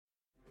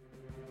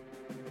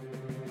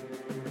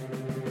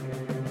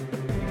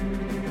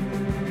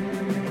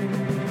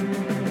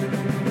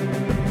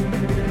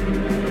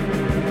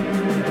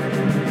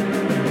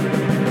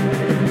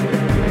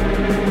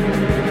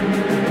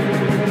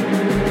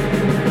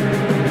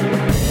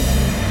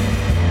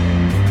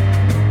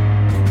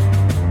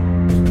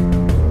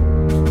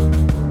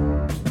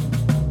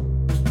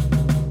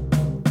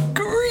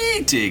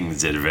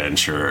Greetings,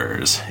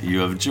 adventurers. You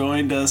have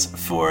joined us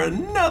for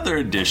another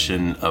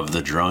edition of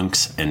the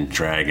Drunks and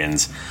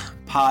Dragons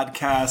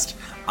podcast.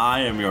 I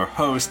am your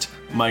host,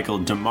 Michael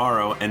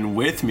Demaro, and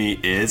with me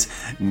is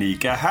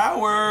Nika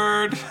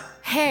Howard.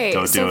 Hey,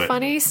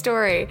 funny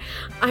story.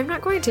 I'm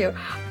not going to.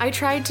 I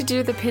tried to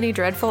do the Penny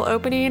Dreadful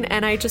opening,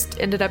 and I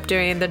just ended up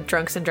doing the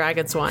Drunks and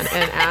Dragons one.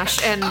 And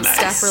Ash and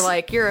Steph were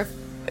like, "You're a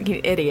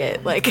fucking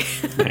idiot." Like,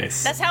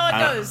 nice. That's how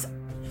it goes.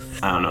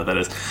 I don't know what that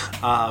is.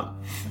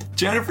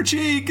 Jennifer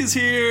Cheek is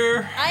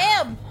here. I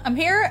am. I'm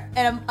here,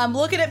 and I'm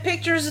looking at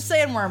pictures of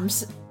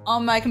sandworms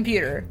on my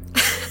computer.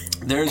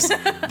 There's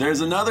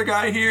another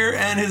guy here,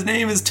 and his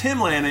name is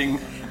Tim Lanning.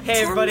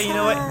 Hey, everybody. You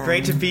know what?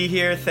 Great to be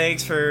here.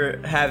 Thanks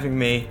for having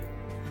me.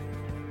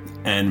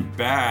 And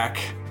back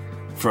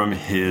from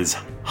his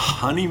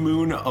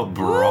honeymoon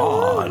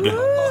abroad.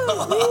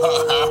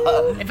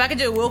 If I could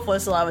do a wolf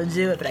whistle, I would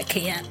do it, but I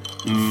can't.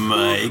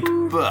 Mike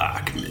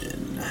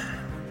Bachman.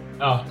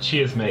 Oh,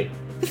 cheers, mate.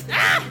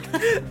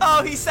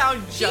 Oh, he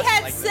sounds just He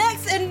had like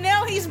sex and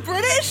now he's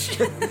British?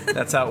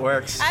 That's how it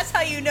works. That's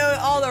how you know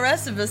all the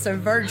rest of us are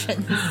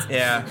virgins.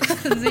 Yeah.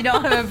 Because we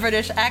don't have a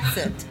British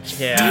accent.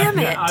 Yeah. Damn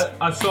it. Yeah,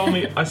 I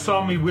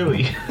saw me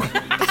Willie.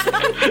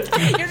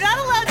 You're not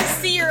allowed to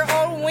see your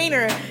own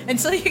wiener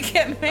until you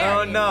get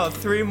married. Oh, no.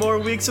 3 more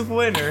weeks of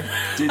winter.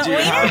 Did you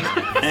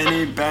have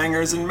any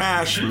bangers and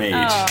mash, mate?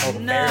 Oh,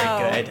 no.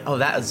 very good. Oh,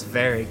 that was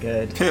very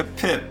good. Pip,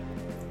 pip.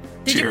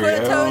 Did Cheerio. you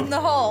put a toad in the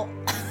hole?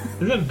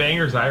 Isn't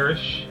Bangers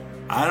Irish?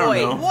 I don't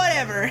know.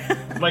 Whatever.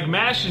 Like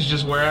mash is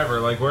just wherever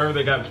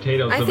they got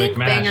potatoes, I they'll think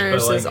make mash.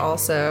 Bangers but is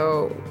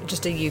also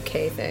just a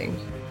UK thing.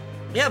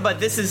 Yeah, but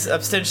this is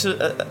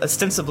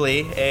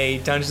ostensibly a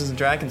Dungeons &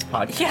 Dragons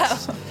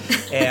podcast.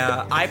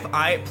 Yeah.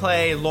 I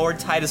play Lord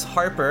Titus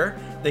Harper,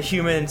 the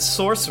human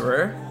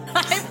sorcerer.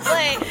 I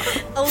play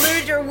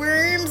Eludra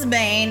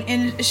Wormsbane,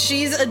 and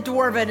she's a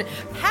dwarven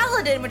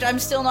paladin, which I'm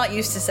still not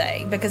used to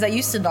saying, because I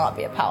used to not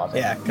be a paladin.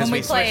 Yeah, 'cause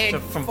we played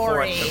switched from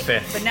 4E, 4th to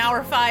 5th. But now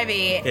we're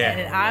 5e, Yeah.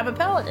 and I'm a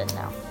paladin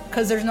now.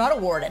 Because there's not a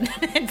warden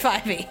in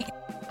 5e.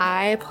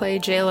 I play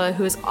Jayla,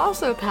 who is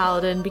also a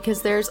paladin,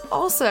 because there's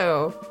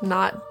also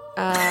not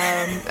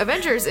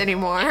Avengers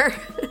anymore.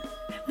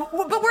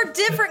 But we're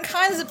different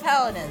kinds of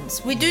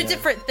paladins. We do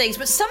different things,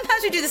 but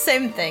sometimes we do the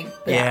same thing.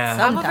 Yeah. I'm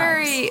a sometimes.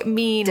 very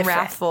mean, Different.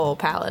 wrathful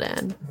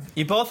paladin.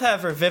 You both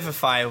have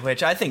Revivify,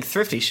 which I think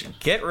Thrifty should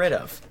get rid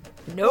of.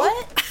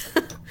 What?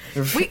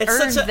 We It's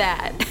earned such a-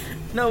 that.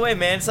 No way,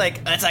 man. It's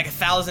like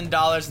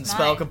 $1,000 in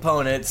spell Mine.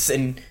 components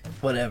and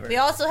whatever. We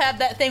also have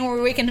that thing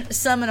where we can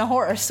summon a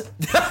horse.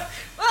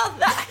 Well,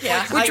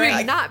 yeah. Which I-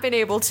 we've not been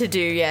able to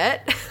do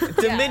yet.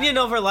 Dominion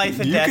over life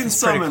and You death can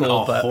is pretty summon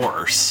cool, a but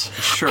horse.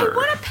 I Sure.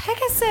 want a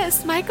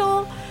Pegasus,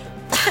 Michael.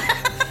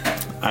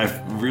 I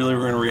really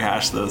we're gonna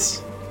rehash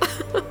this.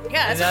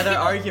 Yeah, that's another what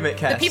people, argument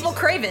cast. the people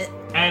crave it.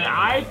 And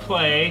I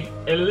play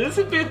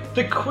Elizabeth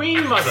the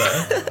Queen Mother.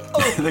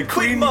 The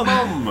Queen Mum.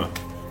 Mum.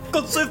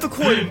 God save the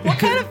queen. What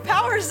kind of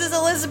powers does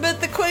Elizabeth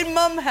the Queen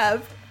Mum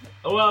have?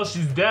 Well,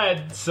 she's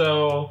dead,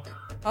 so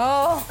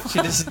Oh. She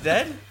just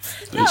dead?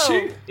 No. Is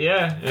she?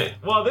 yeah.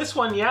 Well, this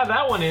one, yeah,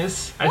 that one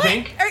is. I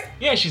think.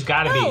 Yeah, she's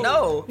got to be.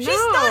 No. She's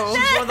not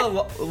She's dead. one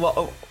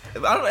of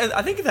the.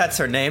 I think that's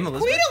her name,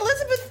 Elizabeth. Queen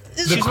Elizabeth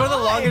is She's one of the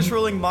alive. longest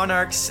ruling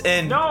monarchs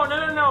in. No.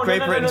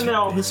 Great Britain's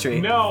history.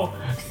 No,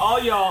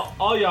 all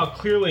y'all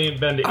clearly ain't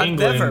been to I've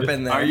England. never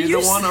been there. Are you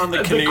the one on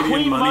the Canadian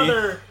Queen money?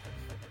 Mother,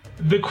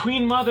 the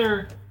Queen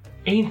Mother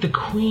ain't the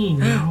queen.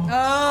 No.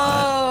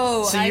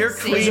 Oh, So I you're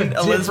see. Queen It's a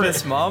Elizabeth's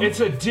different- mom? It's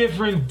a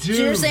different dude.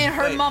 So you're saying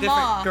her Wait, mama,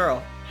 different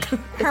girl.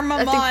 her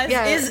mama think-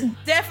 yeah. is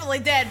definitely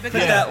dead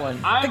because That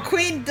one. the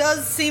queen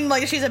does seem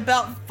like she's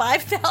about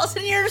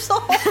 5,000 years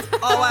old.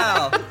 Oh,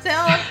 wow.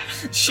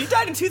 So, She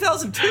died in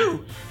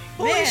 2002.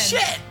 Holy Man.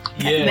 shit.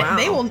 Yeah.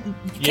 they will. You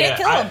can't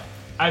kill them.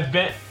 I've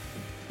been.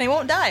 They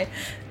won't die.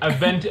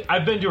 I've been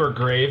to her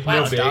grave.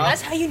 Wow, no big. dog.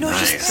 That's how you know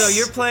she's. So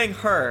you're playing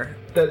her.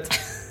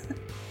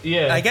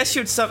 Yeah. I guess she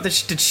would stop. Did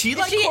she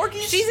like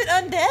corgis? She's an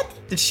undead.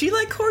 Did she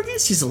like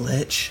corgis? She's a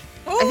lich.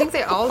 I think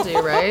they all do,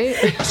 right?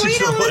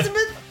 Queen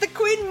Elizabeth, the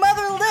Queen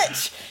Mother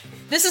Lich.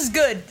 This is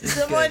good.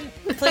 Someone,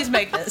 please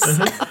make this.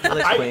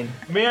 Lich queen.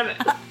 Man,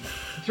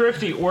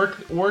 Thrifty,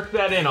 work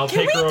that in. I'll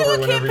Can take we her do over a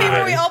whenever campaign you're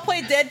where we ready. all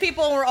play dead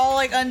people and we're all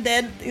like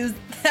undead?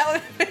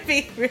 That would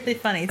be really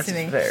funny to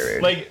me. Very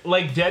weird.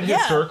 Like dead Yeah.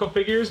 historical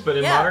figures, but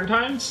in Yeah. modern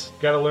times,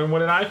 gotta learn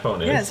what an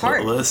iPhone is. Yeah, it's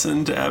hard.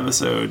 Listen to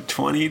episode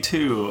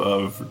 22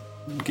 of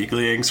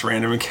Giggly Inks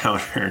Random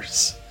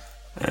Encounters,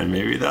 and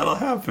maybe that'll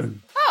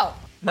happen. Oh,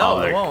 No,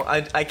 like- I won't.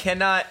 I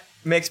cannot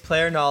mix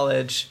player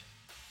knowledge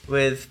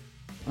with.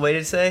 What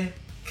did it say?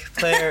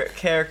 Player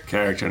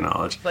Character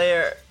knowledge.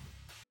 player.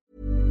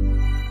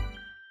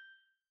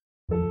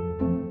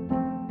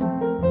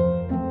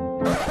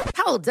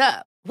 Hold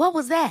up. What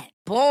was that?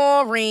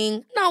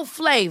 Boring. No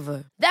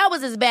flavor. That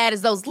was as bad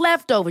as those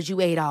leftovers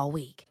you ate all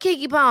week.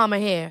 Keke Palmer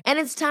here, and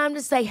it's time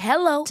to say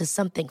hello to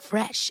something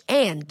fresh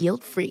and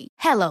guilt-free.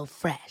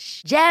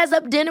 HelloFresh. Jazz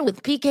up dinner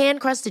with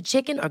pecan-crusted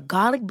chicken or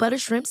garlic butter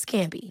shrimp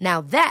scampi. Now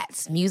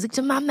that's music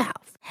to my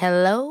mouth.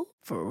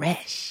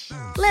 HelloFresh.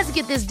 Let's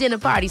get this dinner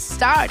party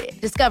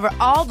started. Discover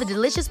all the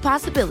delicious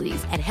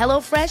possibilities at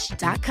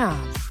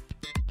HelloFresh.com.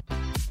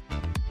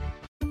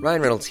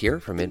 Ryan Reynolds here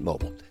from Mint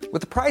Mobile. With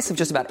the price of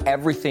just about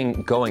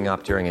everything going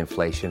up during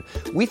inflation,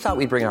 we thought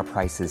we'd bring our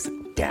prices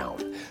down.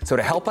 So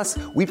to help us,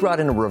 we brought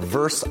in a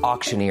reverse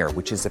auctioneer,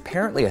 which is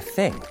apparently a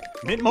thing.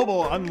 Mint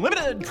Mobile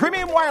Unlimited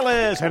Premium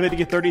Wireless. How to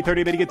get 30,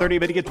 30, bit to get 30,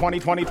 bit to get 20,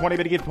 20, 20,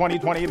 bit to get 20,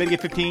 20, bit to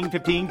get 15,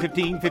 15,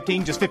 15,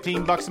 15, just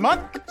 $15 a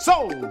month?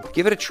 Sold!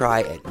 Give it a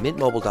try at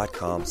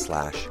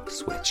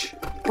mintmobile.com/switch.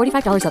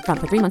 $45 up front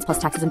for 3 months plus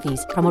taxes and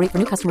fees. Promo rate for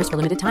new customers for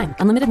limited time.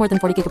 Unlimited more than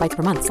 40 gigabytes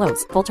per month.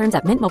 Slows full terms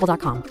at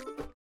mintmobile.com.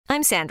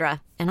 I'm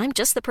Sandra, and I'm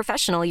just the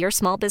professional your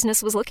small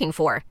business was looking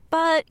for.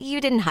 But you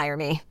didn't hire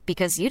me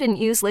because you didn't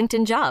use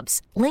LinkedIn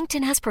Jobs.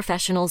 LinkedIn has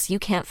professionals you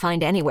can't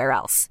find anywhere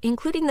else,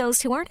 including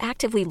those who aren't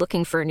actively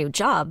looking for a new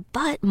job,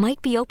 but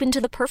might be open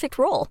to the perfect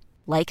role,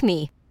 like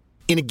me.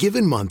 In a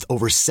given month,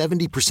 over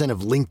 70%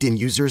 of LinkedIn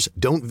users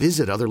don't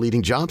visit other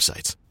leading job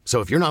sites. So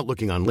if you're not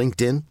looking on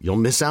LinkedIn, you'll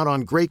miss out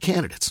on great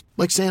candidates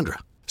like Sandra.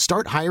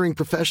 Start hiring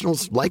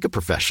professionals like a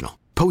professional.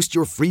 Post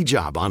your free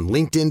job on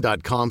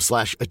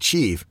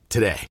linkedin.com/achieve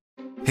today.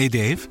 Hey,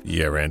 Dave.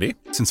 Yeah, Randy.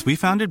 Since we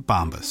founded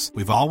Bombas,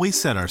 we've always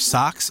said our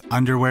socks,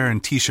 underwear,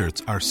 and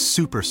T-shirts are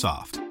super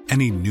soft.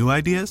 Any new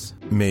ideas?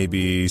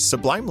 Maybe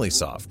sublimely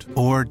soft.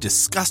 Or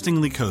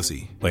disgustingly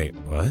cozy. Wait,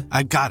 what?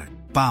 I got it.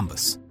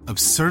 Bombas.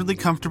 Absurdly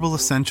comfortable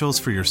essentials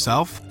for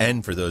yourself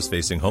and for those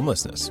facing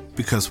homelessness.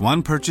 Because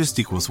one purchased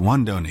equals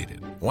one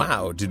donated.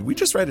 Wow, did we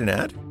just write an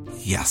ad?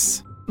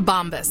 Yes.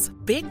 Bombas.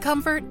 Big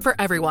comfort for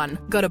everyone.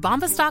 Go to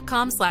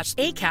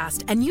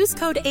bombas.com/ACAST and use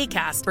code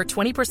ACAST for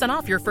 20%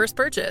 off your first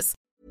purchase.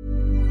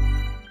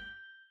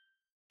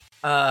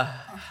 I'm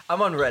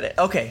on Reddit.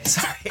 Okay,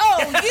 sorry.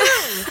 Oh,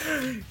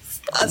 you!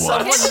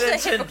 Someone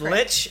mentioned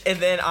Lich, and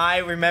then I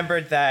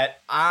remembered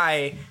that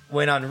I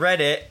went on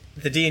Reddit,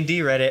 the D&D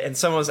Reddit, and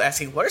someone was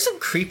asking, what are some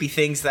creepy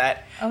things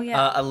that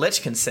a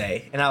Lich can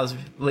say? And I was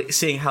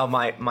seeing how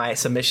my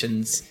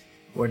submissions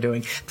were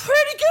doing.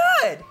 Pretty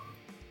good!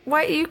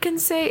 Why, you can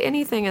say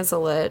anything as a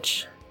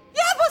Lich.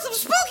 Yeah, but some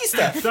spooky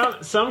stuff!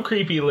 Some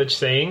creepy Lich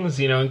sayings,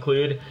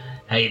 include,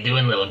 "How you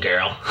doing, little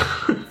girl?"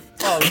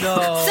 Oh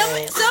no!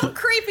 Some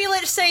creepy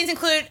Lich sayings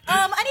include,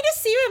 "I need to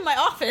see you in my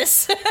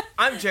office."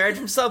 I'm Jared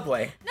from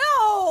Subway.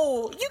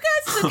 No, you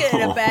guys took it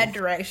in a bad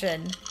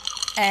direction,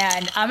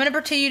 and I'm gonna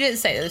pretend you didn't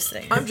say those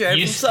things. I'm Jared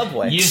from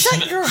Subway. You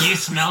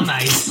smell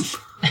nice.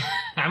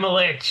 I'm a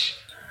Lich.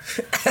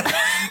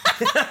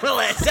 I'm a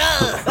Lich.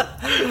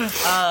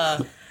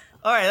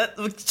 All right,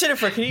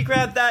 Jennifer, can you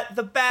grab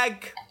the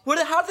bag?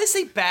 How do they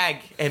say bag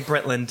in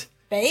Brentland?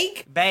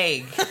 Bag?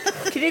 Bag.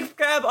 Can you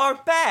grab our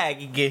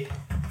bag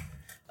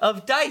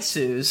of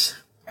Daisus?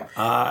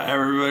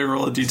 Everybody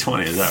roll a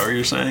d20. Is that what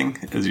you're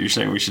saying? Is you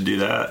saying we should do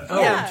that? Oh,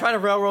 yeah. I'm trying to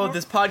railroad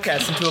this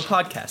podcast into a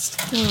podcast.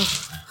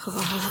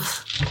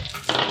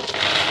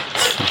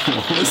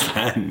 What was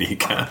that,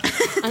 Nika?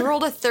 I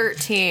rolled a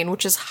 13,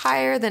 which is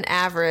higher than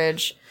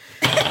average,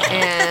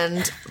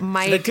 and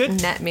might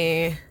net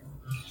me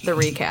the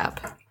recap.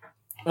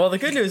 Well, the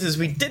good news is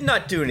we did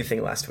not do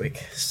anything last week,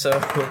 so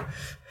fuck.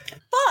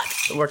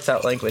 It works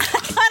out language.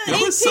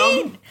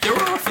 There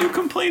were a few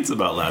complaints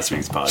about last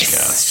week's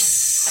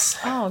podcast.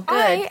 Oh, good.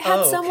 I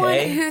had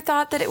someone who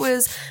thought that it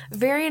was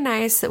very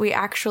nice that we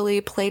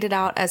actually played it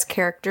out as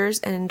characters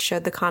and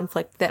showed the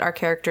conflict that our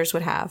characters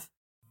would have.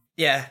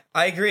 Yeah,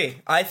 I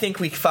agree. I think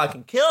we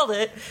fucking killed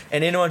it.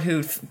 And anyone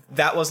who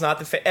that was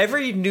not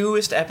every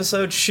newest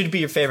episode should be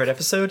your favorite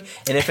episode.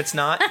 And if it's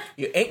not,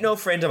 you ain't no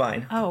friend of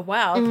mine. Oh,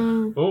 wow.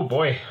 Oh,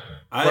 boy.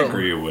 I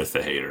agree with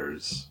the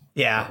haters.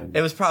 Yeah,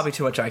 it was probably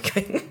too much I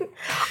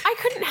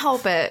couldn't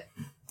help it.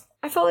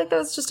 I felt like that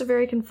was just a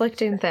very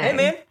conflicting thing. Hey,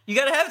 man, you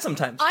gotta have it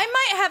sometimes. I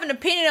might have an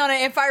opinion on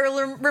it if I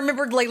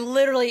remembered like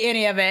literally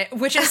any of it,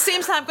 which it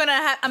seems I'm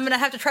gonna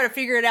have to try to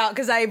figure it out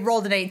because I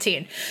rolled an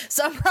 18.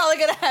 So I'm probably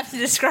gonna have to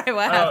describe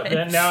what happened.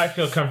 Then now I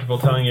feel comfortable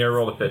telling you I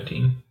rolled a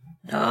 15.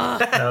 Now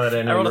that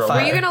I know you rolled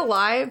Were you gonna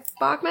lie,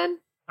 Bachman?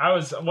 I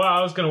was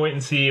gonna wait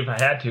and see if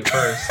I had to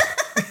first,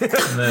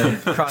 and then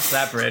cross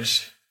that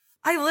bridge.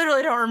 I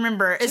literally don't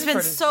remember. It's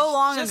been so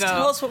long ago.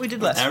 Tell us what we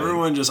did last week.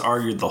 Everyone just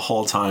argued the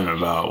whole time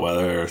about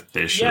whether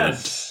they should.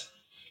 Yes.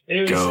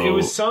 It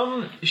was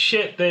some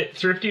shit that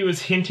Thrifty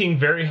was hinting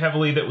very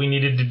heavily that we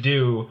needed to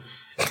do,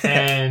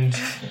 and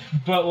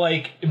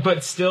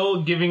but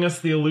still giving us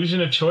the illusion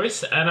of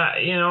choice. And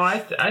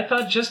I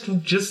thought just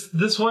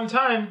this one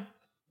time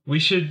we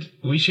should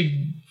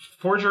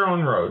forge our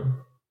own road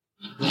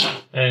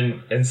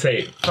and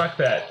say fuck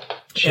that.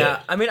 Shit. Yeah,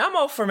 I mean, I'm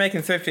all for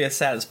making Thrifty as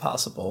sad as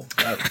possible.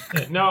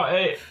 No,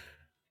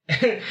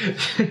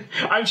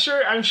 I'm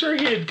sure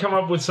he had come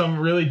up with some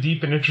really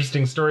deep and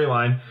interesting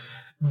storyline,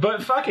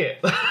 but fuck it.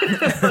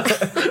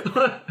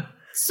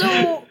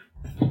 So,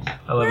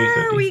 I love you, 50.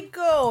 Where are we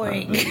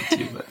going?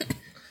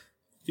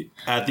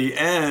 At the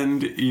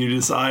end, you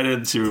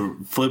decided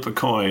to flip a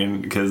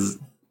coin because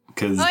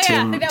Kim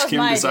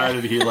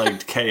decided he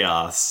liked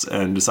chaos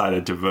and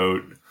decided to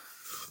vote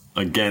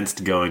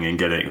against going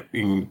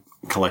and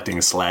collecting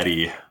a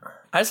slatty.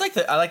 I like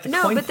the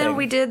no, coin but thing.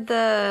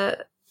 then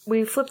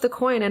we flipped the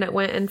coin and it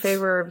went in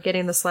favor of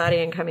getting the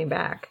slatty and coming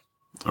back.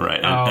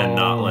 Right, and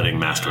not letting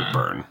Mastwick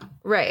burn.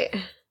 Right.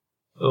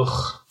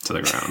 Ugh. To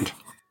the ground.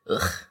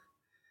 Ugh.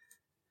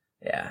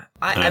 Yeah.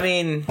 I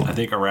mean... I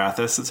think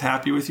Arathis is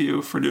happy with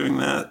you for doing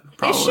that,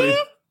 probably. Is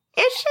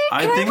she?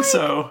 I think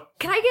so.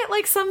 Can I get,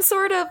 like, some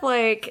sort of,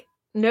 like,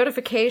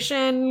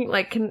 notification?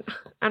 Like,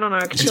 I don't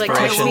know. Can She's she, like,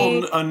 probably text a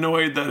me? little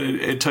annoyed that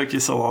it took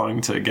you so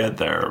long to get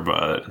there,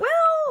 but...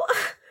 Well,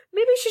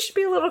 maybe she should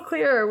be a little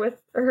clearer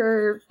with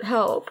her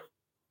help.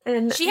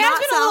 And she has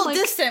been a little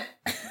distant.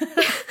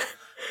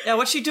 Yeah,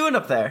 what's she doing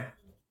up there?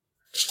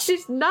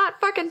 She's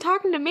not fucking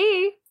talking to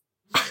me.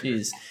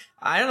 Jeez.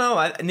 I don't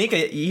know. Nika,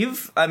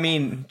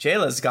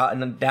 Jayla's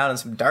gotten down in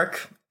some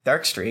dark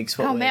streaks.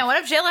 Man,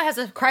 what if Jayla has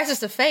a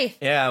crisis of faith?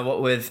 Yeah,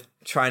 what with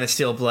trying to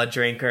steal Blood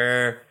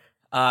Drinker,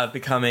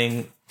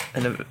 becoming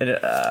I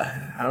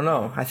don't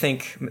know. I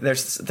think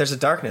there's a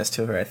darkness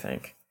to her, I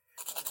think.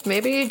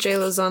 Maybe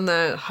Jayla's on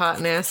the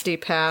hot, nasty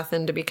path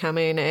into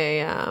becoming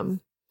a,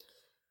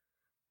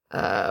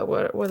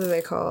 what are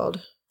they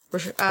called?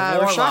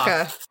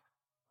 Rashaka.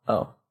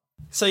 Oh.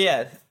 So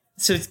yeah.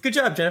 So good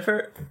job,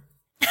 Jennifer.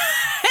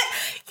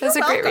 That's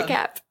a great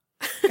recap.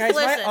 Guys,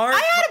 listen,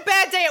 I had a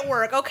bad day at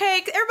work, okay?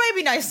 Everybody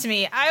be nice to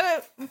me.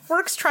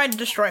 Work's trying to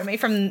destroy me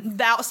from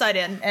the outside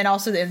in and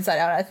also the inside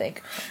out, I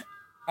think.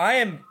 I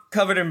am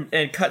covered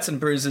in cuts and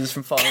bruises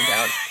from falling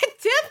down.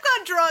 Tim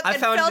got drunk and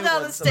fell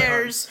down the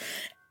stairs.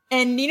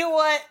 And you know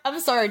what? I'm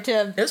sorry,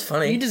 Tim. It was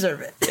funny. You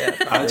deserve it. Yeah.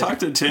 I talked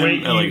to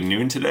Tim at like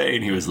noon today,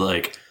 and he was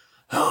like,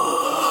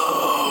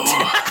 "Oh."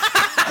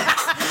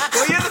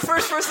 Well, you're the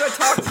first person I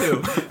talked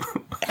to.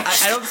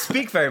 I don't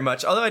speak very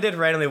much, although I did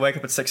randomly wake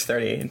up at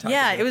 6:30 and talk.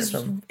 Yeah,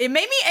 it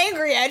made me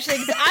angry actually.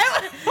 Cause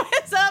I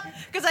was up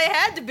because I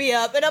had to be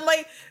up, and I'm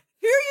like,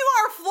 here you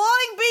are,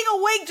 flying, being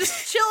awake,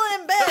 just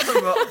chilling in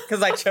bed.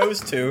 Because I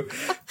chose to.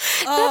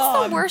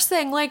 That's the worst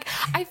thing. Like,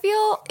 I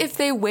feel if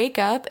they wake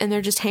up and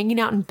they're just hanging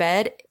out in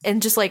bed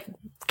and just like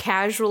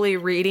casually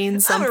reading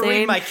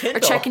something or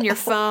checking your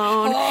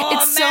phone,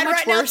 it's so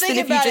much worse than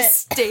if you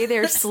just stay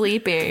there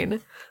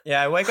sleeping.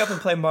 Yeah, I wake up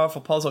and play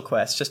Marvel Puzzle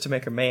Quest just to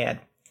make her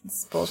mad.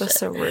 It's bullshit. That's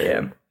so rude.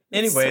 Yeah.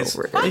 Anyways,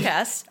 so rude.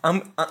 Podcast.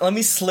 Let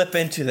me slip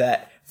into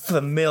that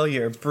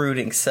familiar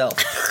brooding self.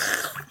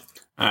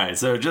 All right,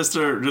 so just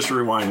to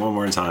rewind one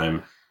more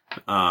time,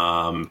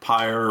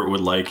 Pyre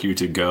would like you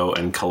to go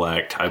and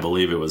collect, I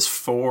believe it was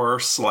 4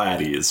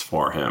 slatties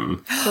for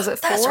him. Was it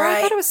 4? That's right.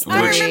 I thought it was 3.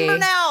 I remember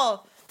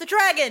now. The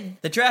dragon.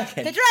 The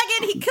dragon.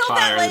 He killed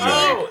that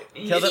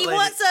lady. He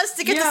wants us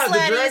to get the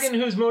slatties. The dragon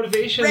whose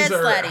motivations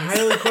are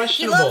highly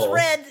questionable. He loves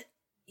red.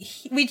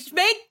 We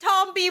made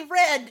Tom be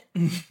red.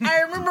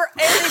 I remember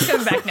everything's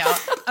coming back now.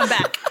 I'm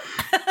back.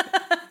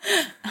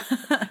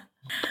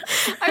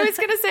 I was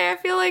gonna say, I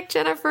feel like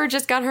Jennifer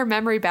just got her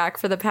memory back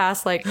for the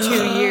past like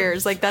 2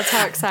 years. Like that's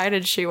how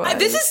excited she was.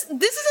 This is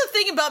the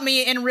thing about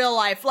me in real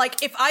life.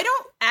 Like if I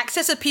don't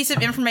access a piece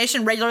of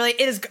information regularly,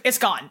 it's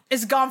gone.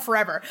 It's gone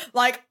forever.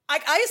 Like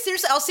I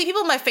seriously, I'll see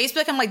people on my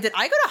Facebook. I'm like, did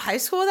I go to high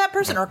school with that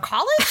person or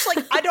college?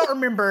 Like I don't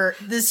remember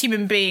this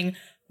human being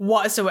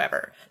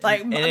whatsoever.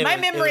 Like my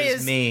memory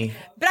is me.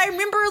 But I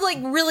remember like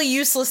really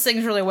useless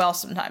things really well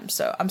sometimes.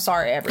 So I'm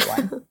sorry,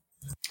 everyone.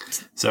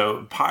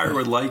 So Pyre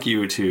would like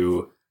you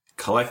to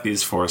collect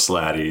these 4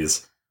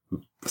 slatties.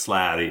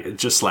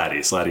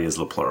 Slatty is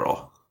the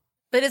plural.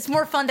 But it's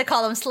more fun to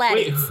call them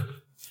slatties. Wait,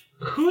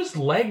 whose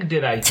leg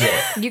did I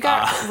get? You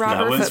got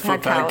Robert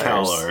Footpad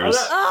Kellers.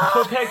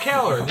 Footpad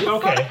Kellers.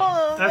 Okay,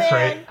 that's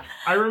right.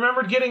 I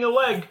remembered getting a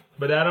leg,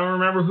 but I don't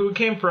remember who it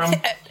came from.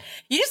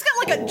 You just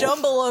got like a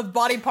jumble of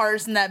body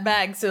parts in that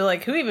bag, so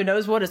like who even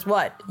knows what is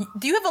what?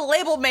 Do you have a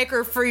label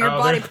maker for your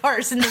body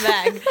parts in the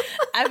bag?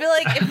 I feel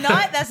like if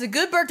not, that's a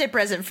good birthday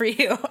present for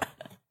you.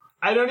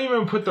 I don't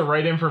even put the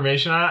right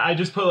information on it. I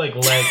just put like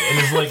leg, and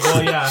it's like,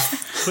 well, yeah,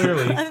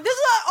 clearly. This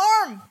is an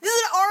arm. This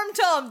is an arm,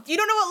 Tom. You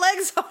don't know what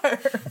legs are.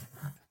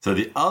 So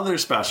the other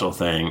special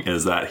thing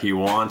is that he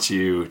wants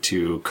you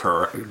to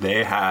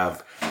they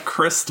have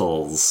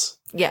crystals.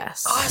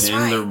 Yes.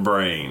 In their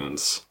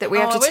brains. That we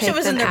have to take them out. I wish it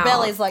was in their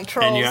bellies like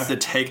trolls. And you have to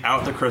take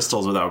out the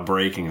crystals without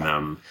breaking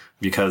them,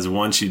 because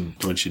once you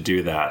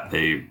do that,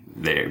 they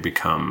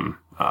become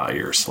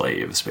your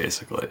slaves,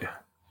 basically,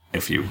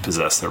 if you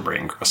possess their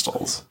brain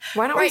crystals.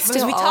 Why don't we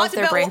steal all of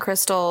their brain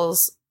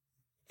crystals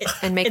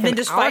and make them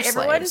just fight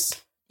everyone?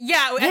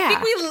 Yeah, I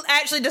think we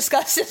actually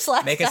discussed this last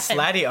time. Make a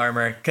slatty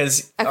armor,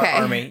 because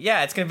army.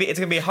 Yeah, it's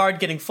gonna be hard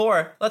getting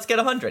 4. Let's get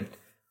 100.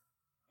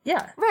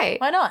 Yeah,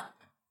 right. Why not?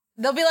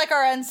 They'll be like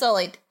our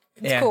Unsullied.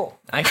 It's cool.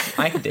 I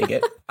can dig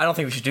it. I don't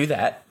think we should do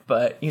that,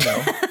 but you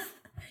know.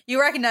 You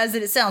recognize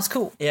that it sounds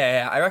cool.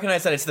 Yeah, I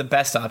recognize that it's the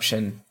best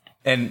option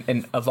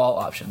and of all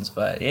options,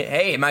 but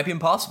hey, it might be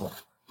impossible.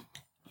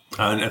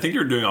 And I think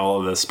you're doing all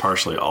of this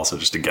partially also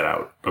just to get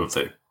out of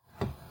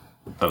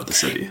the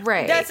city.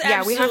 Right. That's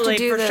we have to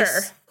do for this.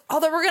 sure.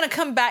 Although we're going to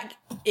come back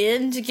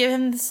in to give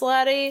him the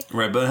slatty.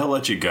 Right, but he'll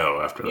let you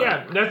go after that.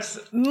 Yeah, that's...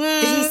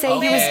 Did he say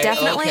he was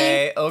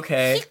definitely...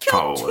 Okay. He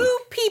killed 2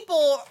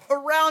 people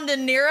around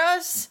and near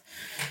us.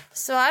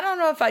 So I don't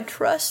know if I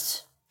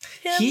trust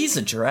him. He's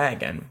a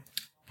dragon.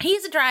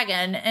 He's a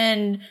dragon,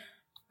 and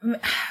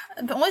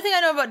the only thing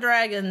I know about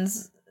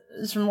dragons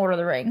is from Lord of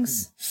the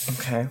Rings.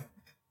 Okay.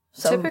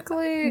 So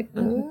typically,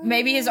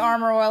 maybe his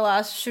armor will allow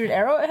us to shoot an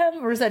arrow at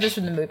him, or is that just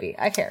from the movie?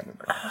 I can't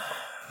remember.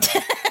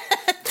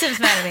 Tim's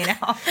mad at me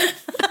now.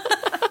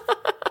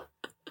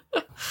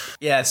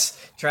 Yes,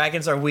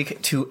 dragons are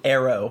weak to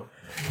arrow.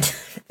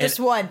 Just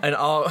one. And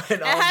all.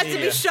 It has to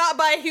be shot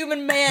by a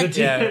human man.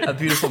 Yeah, a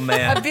beautiful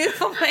man. A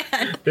beautiful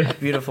man.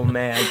 Beautiful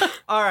man.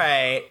 All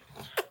right.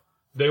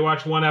 They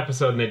watch 1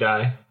 episode and they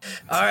die.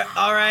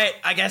 All right.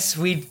 I guess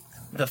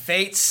the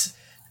fates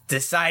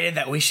decided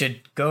that we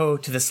should go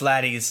to the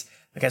Slatties.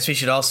 I guess we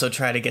should also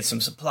try to get some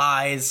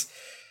supplies.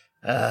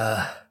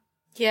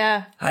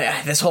 Yeah.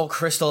 This whole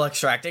crystal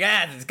extracting,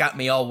 it's got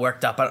me all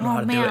worked up. I don't know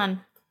how to do it.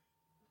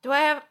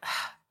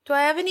 Do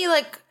I have any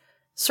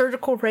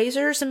surgical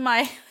razors in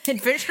my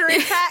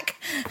adventuring pack?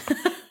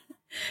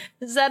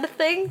 Is that a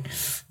thing?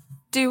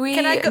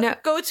 Can I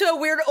go to a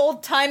weird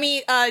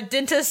old-timey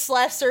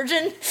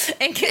dentist/surgeon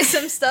and get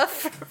some stuff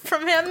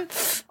from him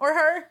or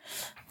her?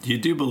 You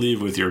do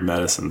believe with your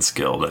medicine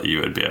skill that you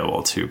would be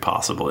able to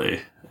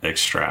possibly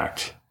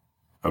extract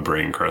a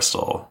brain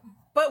crystal.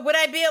 But would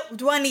I be able...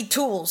 Do I need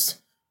tools?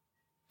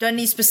 Do I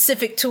need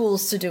specific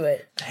tools to do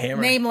it?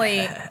 Hammer.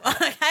 Namely,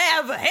 I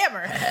have a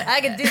hammer.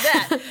 I could do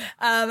that.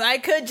 I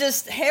could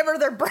just hammer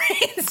their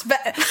brains, but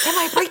I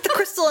might break the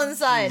crystal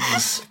inside.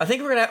 I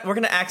think we're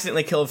gonna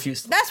accidentally kill a few.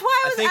 That's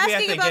why I was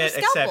asking about a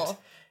scalpel.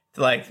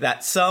 Like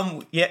that,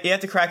 you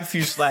have to crack a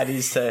few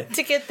Slatties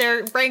to get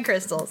their brain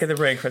crystals. Get the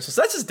brain crystals.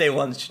 So that's just day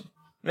one.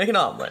 Make an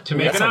omelet.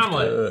 Make an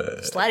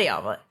omelet. Slatty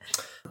omelet.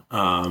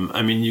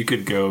 I mean, you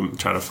could go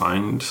try to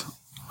find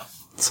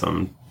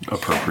some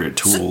appropriate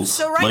tools.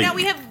 So right now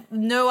we have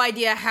no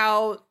idea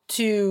how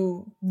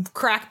to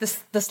crack the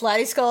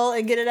Slatty skull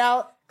and get it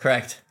out?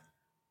 Correct.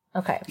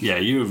 Okay. Yeah,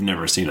 you've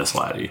never seen a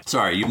Slatty.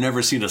 Sorry, you've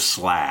never seen a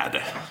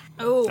Slad.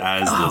 Oh.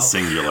 As the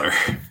singular.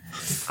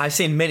 I've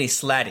seen many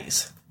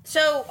Slatties.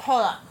 So,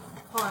 hold on.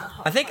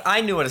 I think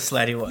I knew what a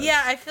Slatty was.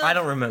 Yeah, I feel like... I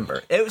don't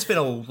remember. It's been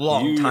a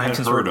long time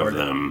since heard of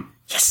them.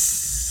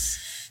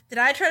 Yes. Did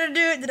I try to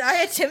do it? Did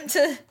I attempt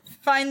to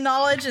find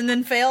knowledge and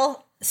then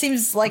fail?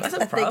 Seems like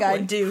a thing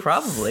I'd do.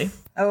 Probably.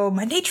 Oh,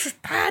 my nature's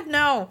bad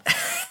now.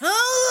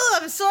 Oh,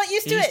 I'm so not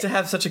used to it. You used to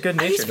have such a good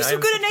nature. I used to be so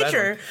good at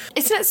nature.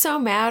 Isn't it so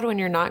mad when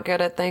you're not good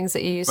at things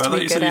that you used to be good at? I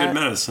thought you said you had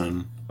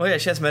medicine. Oh yeah,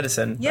 she has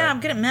medicine. Yeah, I'm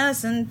good at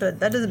medicine,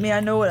 but that doesn't mean I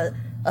know what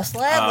a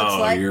slab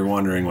looks like. Oh, you're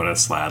wondering what a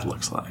Slad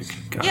looks like.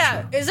 Gotcha.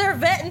 Yeah, is there a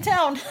vet in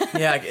town?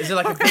 Yeah, is it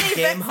like a big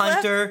game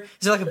hunter?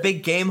 Is it like a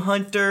big game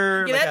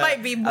hunter? Yeah, like that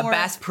might be more. A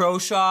Bass Pro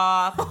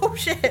Shop? Oh,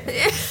 shit.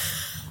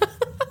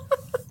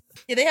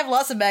 Yeah, they have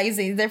lots of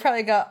magazines. They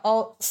probably got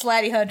all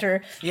Slatty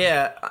Hunter.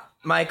 Yeah,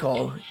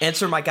 Michael,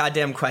 answer my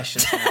goddamn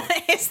question.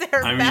 Is there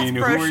a Bass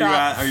Pro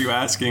Shop? Are you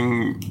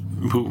asking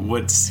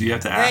you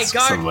have to ask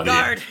somebody. Hey,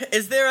 guard,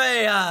 is there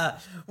a,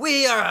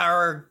 we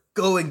are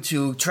going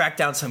to track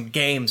down some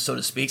game, so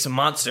to speak, some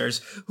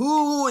monsters.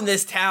 Who in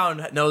this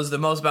town knows the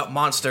most about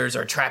monsters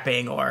or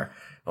trapping or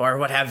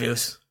what have you?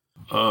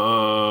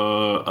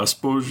 I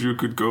suppose you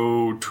could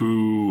go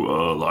to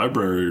a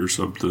library or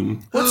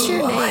something. What's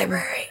your name?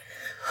 Library.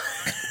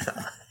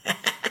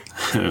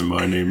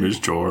 My name is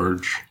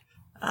George.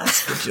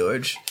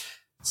 George.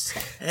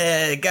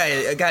 A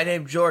guy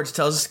named George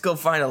tells us to go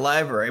find a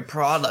library.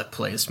 Product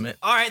placement.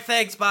 All right,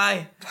 thanks.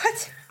 Bye.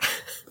 What?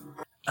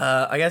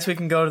 I guess we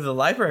can go to the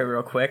library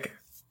real quick.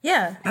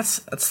 Yeah. That's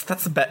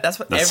the best. That's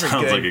what that every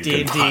good like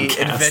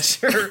D&D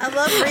adventure. I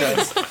love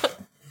reading.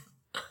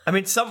 I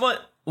mean,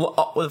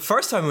 the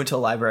first time we went to a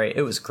library,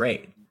 it was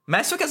great.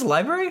 Master has a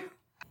library?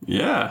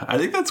 Yeah, I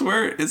think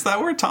is that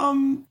where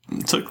Tom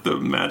took the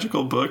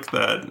magical book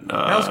that...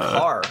 that was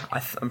Carr,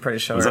 I'm pretty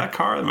sure. Was that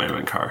Carr? That might have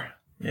been Carr.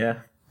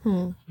 Yeah.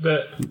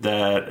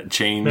 That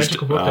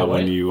changed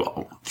when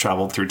you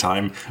traveled through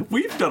time.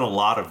 We've done a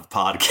lot of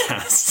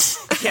podcasts.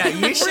 Yeah,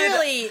 you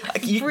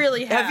should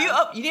really have.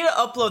 You need to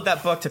upload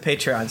that book to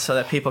Patreon so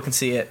that people can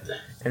see it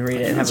and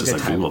read it and have a good time.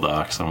 It's just a Google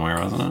Doc somewhere,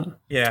 wasn't it?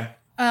 Yeah.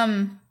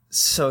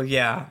 So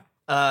yeah.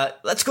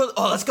 Let's go.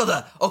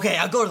 Okay,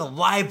 I'll go to the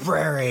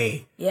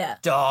library. Yeah.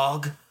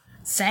 Dog.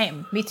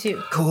 Same. Me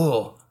too.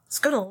 Cool. Let's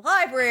go to the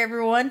library,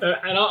 everyone.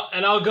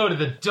 And I'll go to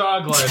the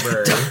dog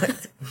library.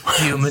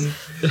 Human.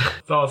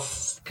 It's all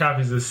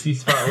copies of C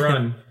Spot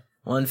Run.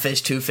 1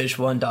 fish, 2 fish,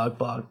 1 dog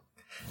blog.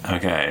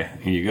 Okay,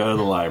 you go to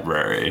the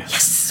library.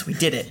 Yes, we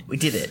did it.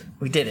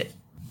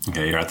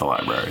 Okay, you're at the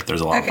library. There's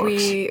a lot of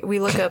books. We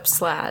look up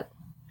Slat.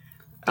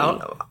 I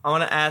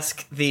want to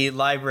ask the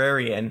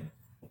librarian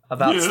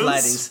about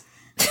Slatties.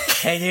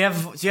 Hey, do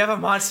you have a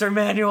monster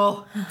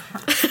manual?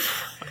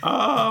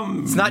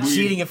 It's not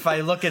cheating if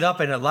I look it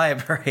up in a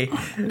library.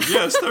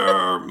 Yes, there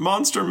are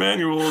monster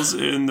manuals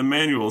in the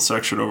manual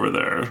section over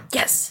there.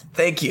 Yes.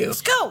 Thank you.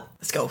 Let's go.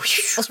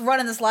 Let's run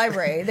in this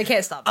library. They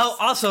can't stop us. Oh,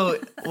 also,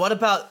 what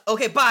about...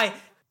 Okay, bye.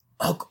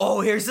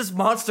 Oh, here's this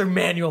monster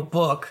manual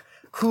book.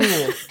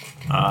 Cool.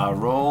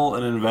 Roll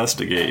and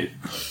investigate.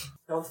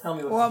 Don't tell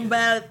me what I'm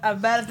bad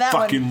at that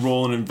Fucking one.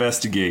 roll and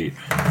investigate.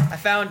 I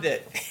found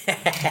it.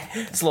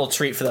 It's a little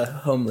treat for the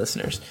home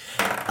listeners.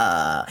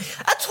 A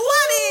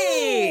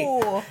 20!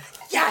 Ooh.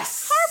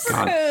 Yes!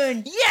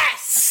 Harper-kun!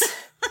 Yes!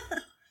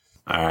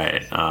 All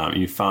right.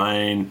 You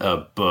find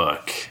a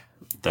book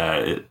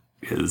that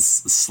is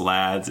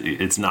Slads.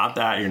 It's not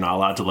that. You're not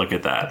allowed to look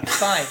at that.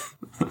 Fine.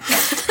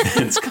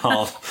 It's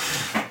called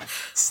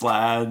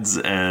Slads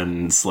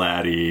and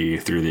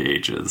Sladdy Through the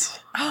Ages.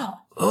 Oh,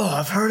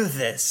 I've heard of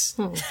this.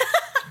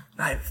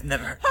 I've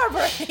never heard.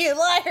 Harper, you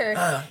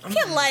liar. You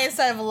can't lie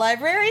inside of a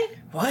library.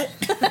 What?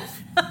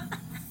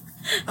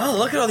 Oh,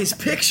 look at all these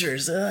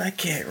pictures. I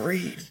can't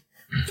read. Is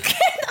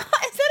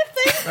that a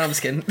thing? No, I'm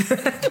just kidding.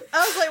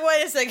 I was like,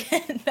 wait a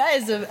second. That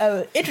is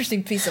an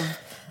interesting piece of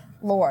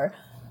lore.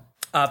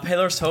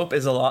 Paylor's Hope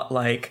is a lot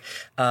like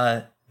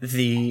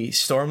the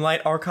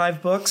Stormlight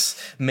archive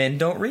books. Men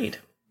don't read.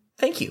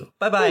 Thank you.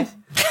 Bye-bye.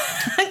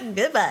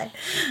 Goodbye.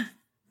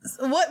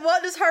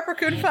 What does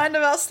Harper-kun find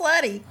about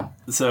Sladdy?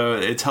 So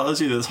it tells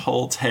you this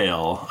whole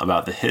tale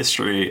about the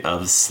history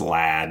of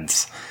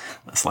Sladdy.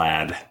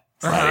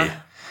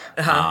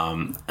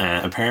 And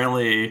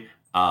apparently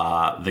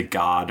the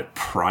god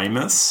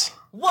Primus.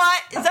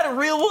 What? Is that a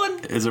real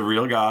one? Is a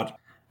real god.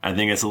 I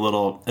think it's a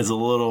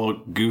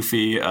little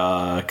goofy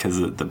because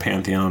the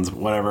pantheons,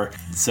 whatever.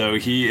 So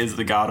he is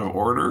the god of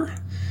order.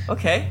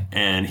 Okay.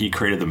 And he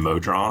created the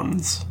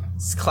Modrons.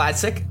 It's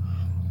classic.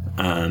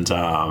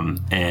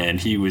 And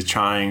he was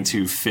trying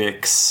to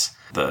fix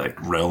the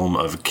realm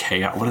of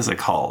chaos. What is it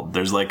called?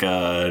 There's like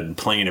a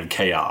plane of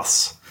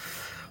chaos.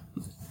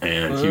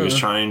 And he was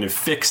trying to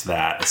fix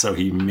that. So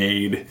he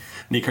made...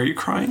 Nick, are you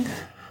crying?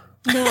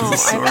 No, I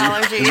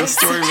have allergies. Is this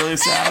story really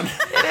sad?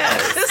 It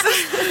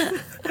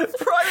is.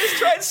 Primus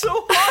tried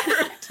so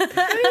hard.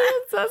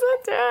 It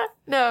doesn't do it.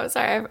 No,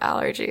 sorry, I have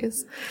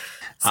allergies.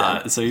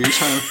 So he was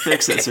trying to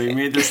fix it. So he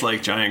made this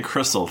like giant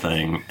crystal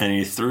thing, and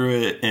he threw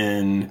it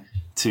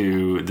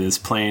into this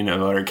plane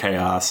of utter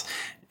chaos,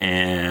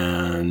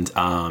 and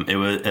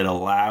it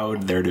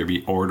allowed there to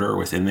be order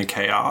within the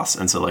chaos.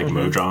 And so like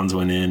Modrons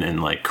went in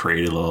and like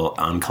created little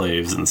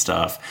enclaves and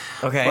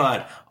stuff. Okay,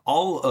 but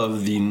all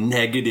of the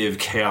negative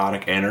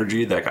chaotic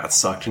energy that got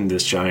sucked into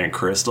this giant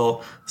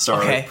crystal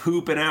started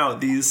pooping out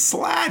these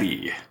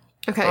Sladdy.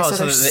 Okay, so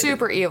they're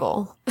super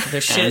evil.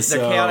 They're shit. They're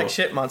chaotic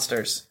shit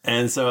monsters.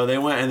 And so they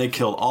went and they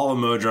killed all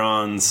the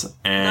Modrons,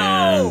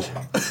 and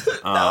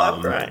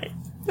I'm right.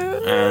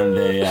 And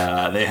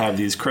they have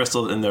these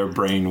crystals in their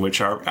brain, which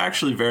are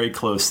actually very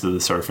close to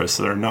the surface,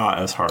 so they're not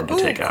as hard to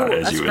take out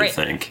as you would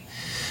think.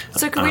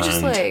 So can we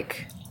just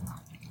like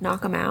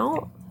knock them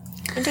out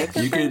and take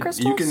their brain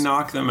crystals? You can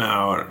knock them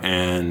out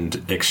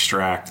and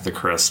extract the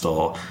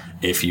crystal.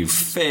 If you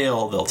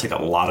fail, they'll take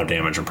a lot of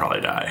damage and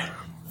probably die.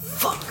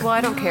 Well, I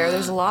don't care.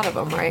 There's a lot of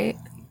them, right?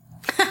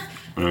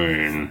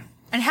 And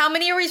how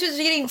many are we supposed to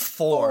be getting?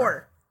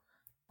 4.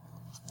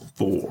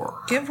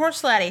 4. Get 4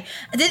 Sladdy.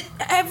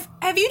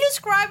 Have you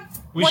described?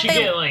 We should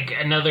get like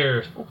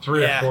another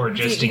 3 or 4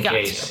 just in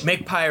case.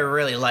 Make Pyre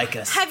really like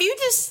us. Have you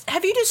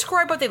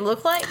described what they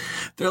look like?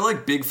 They're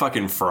like big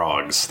fucking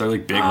frogs. They're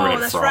like big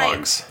red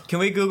frogs. Can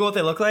we Google what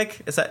they look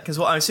like? Is that because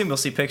I assume we'll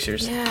see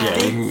pictures? Yeah,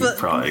 you can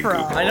probably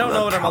Google. I don't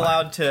know what I'm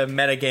allowed to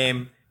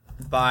metagame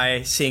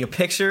by seeing a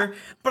picture,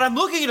 but I'm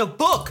looking at a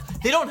book.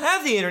 They don't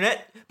have the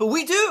internet, but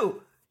we do.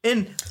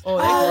 And these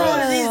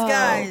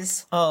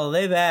guys. Oh,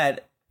 they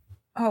bad.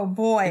 Oh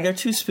boy, they're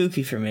too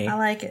spooky for me. I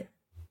like it.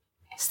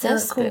 Still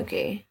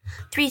spooky.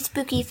 3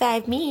 spooky,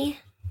 5 me.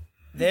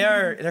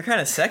 They're kind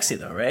of sexy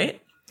though,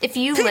 right? If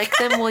you lick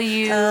them, will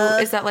you?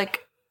 Is that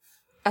like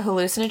a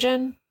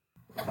hallucinogen?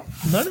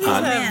 None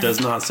of these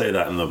does not say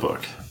that in the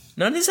book.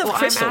 None of these have I'm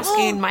crystals.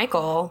 asking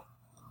Michael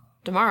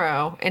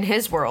tomorrow in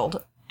his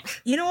world.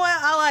 You know what?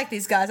 I like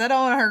these guys. I don't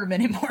want to hurt them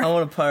anymore. I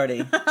want to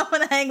party. I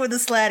want to hang with the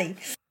Sladdy.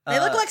 They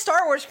look like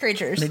Star Wars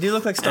creatures. They do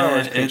look like Star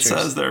Wars creatures. It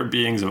says they're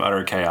beings of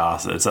utter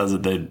chaos. It says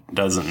that they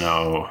doesn't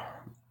know,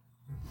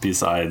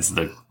 besides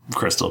the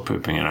crystal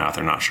pooping it out,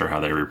 they're not sure how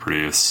they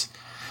reproduce.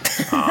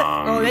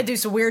 They do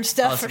some weird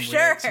stuff for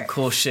sure. Some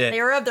cool shit.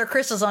 They rub their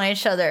crystals on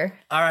each other.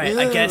 All right,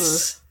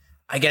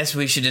 I guess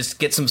we should just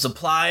get some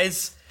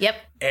supplies. Yep.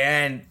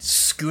 And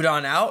scoot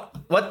on out.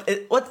 What?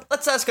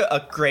 Let's ask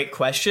a great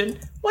question.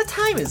 What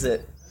time is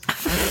it?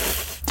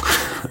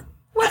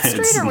 What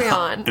street are we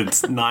on?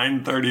 It's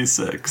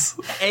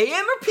 9:36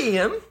 a.m. or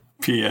p.m.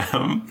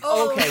 p.m.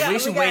 We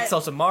should wait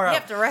till tomorrow. You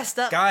have to rest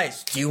up,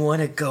 guys. Do you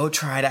want to go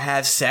try to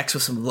have sex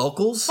with some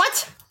locals?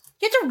 What?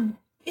 You have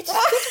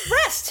to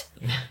rest.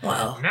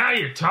 Well, now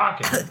you're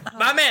talking.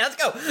 My man, let's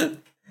go.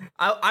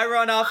 I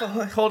run off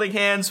holding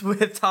hands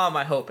with Tom,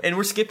 I hope. And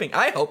we're skipping.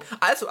 I hope.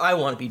 That's what I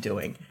want to be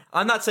doing.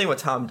 I'm not saying what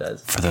Tom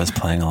does. For those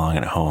playing along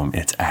at home,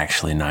 it's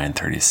actually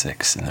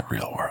 9:36 in the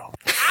real world.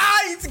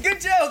 It's a good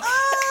joke.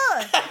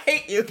 I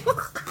hate you.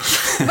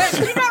 Wait,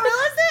 did you not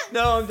realize it?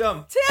 No, I'm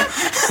dumb. Tim!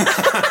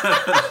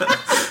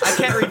 I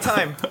can't read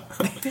time.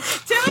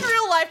 Tim in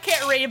real life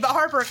can't read, but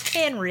Harper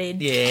can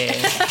read. Yeah.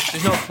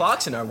 There's no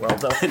clocks in our world,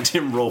 though.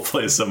 Tim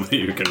roleplays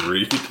somebody who can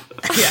read.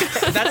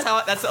 Yeah, that's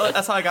how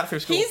I got through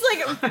school. He's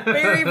like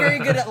very, very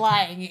good at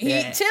lying.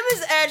 Tim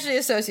is actually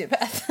a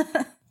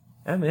sociopath.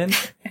 Yeah, man.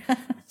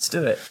 Let's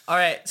do it. All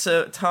right,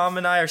 so Tom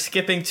and I are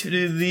skipping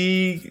to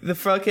the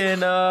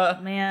fucking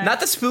not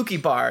the spooky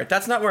bar.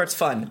 That's not where it's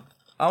fun.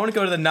 I want to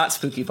go to the not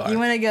spooky bar. You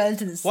want to go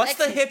into the What's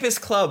the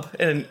hippest club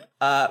in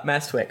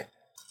Mastwick?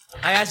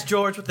 I asked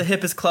George what the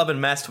hippest club in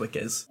Mastwick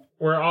is.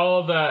 Where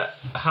all the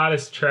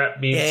hottest trap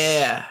meets.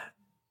 Yeah.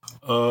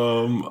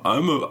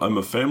 I'm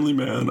a family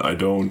man. I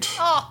don't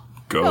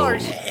go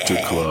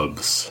to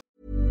clubs.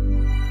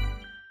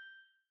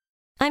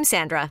 I'm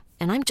Sandra,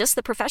 and I'm just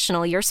the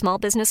professional your small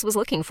business was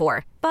looking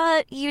for.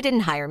 But you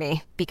didn't hire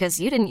me because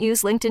you didn't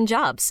use LinkedIn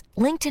Jobs.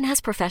 LinkedIn has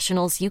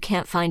professionals you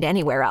can't find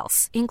anywhere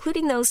else,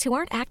 including those who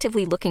aren't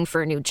actively looking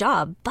for a new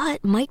job,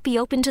 but might be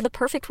open to the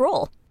perfect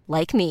role,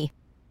 like me.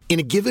 In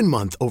a given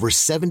month, over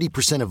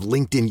 70% of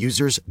LinkedIn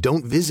users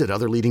don't visit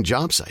other leading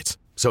job sites.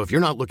 So if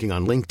you're not looking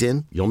on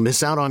LinkedIn, you'll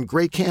miss out on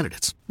great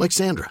candidates like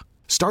Sandra.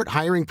 Start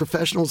hiring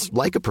professionals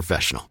like a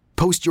professional.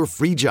 Post your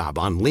free job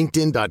on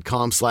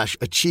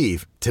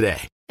linkedin.com/achieve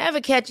today.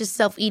 Ever catch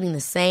yourself eating the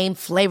same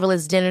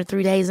flavorless dinner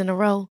 3 days in a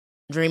row?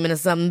 Dreaming of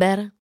something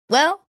better?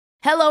 Well,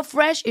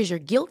 HelloFresh is your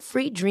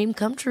guilt-free dream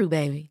come true,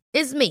 baby.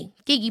 It's me,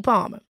 Keke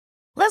Palmer.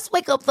 Let's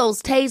wake up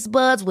those taste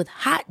buds with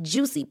hot,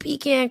 juicy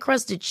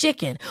pecan-crusted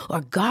chicken or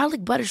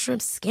garlic butter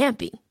shrimp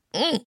scampi.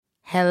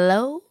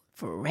 Hello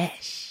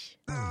Fresh.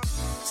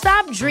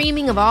 Stop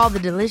dreaming of all the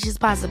delicious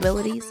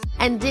possibilities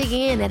and dig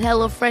in at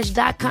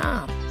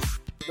HelloFresh.com.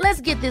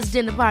 Let's get this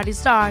dinner party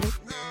started.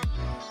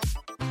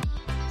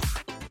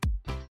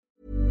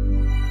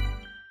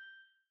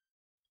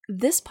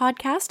 This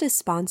podcast is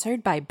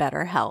sponsored by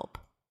BetterHelp.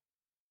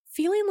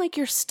 Feeling like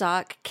you're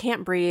stuck,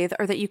 can't breathe,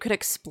 or that you could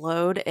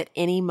explode at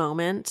any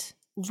moment?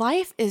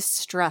 Life is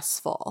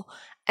stressful,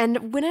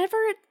 and whenever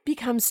it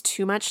becomes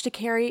too much to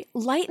carry,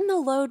 lighten the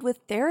load with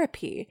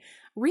therapy.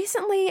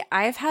 Recently,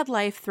 I've had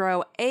life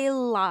throw a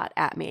lot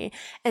at me,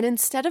 and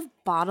instead of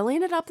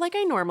bottling it up like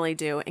I normally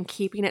do and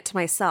keeping it to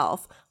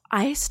myself,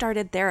 I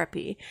started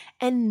therapy,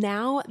 and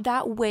now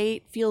that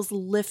weight feels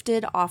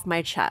lifted off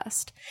my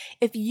chest.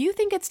 If you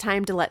think it's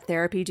time to let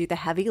therapy do the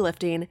heavy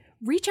lifting,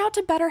 reach out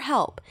to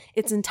BetterHelp.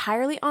 It's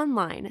entirely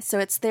online, so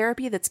it's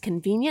therapy that's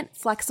convenient,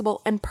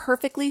 flexible, and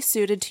perfectly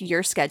suited to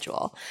your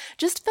schedule.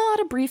 Just fill out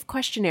a brief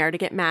questionnaire to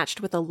get matched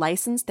with a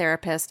licensed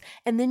therapist,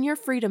 and then you're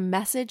free to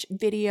message,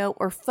 video,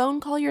 or phone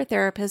call your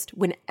therapist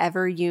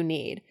whenever you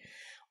need.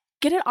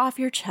 Get it off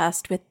your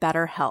chest with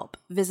BetterHelp.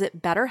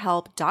 Visit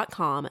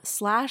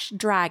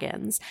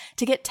betterhelp.com/dragons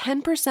to get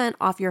 10%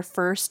 off your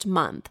first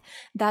month.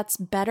 That's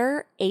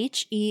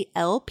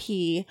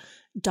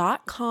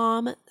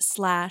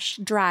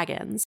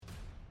betterhelp.com/dragons.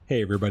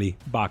 Hey everybody,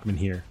 Bachman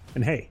here.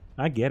 And hey,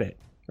 I get it.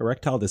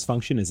 Erectile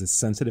dysfunction is a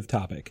sensitive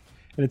topic,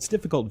 and it's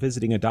difficult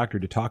visiting a doctor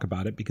to talk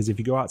about it because if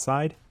you go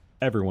outside,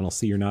 everyone will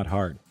see you're not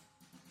hard.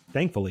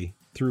 Thankfully,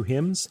 through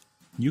HIMS,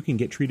 you can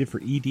get treated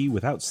for ED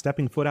without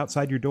stepping foot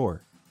outside your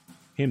door.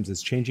 HIMS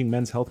is changing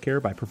men's healthcare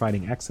by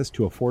providing access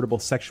to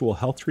affordable sexual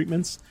health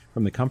treatments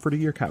from the comfort of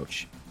your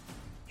couch.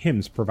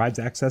 HIMS provides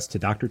access to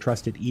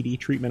doctor-trusted ED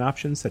treatment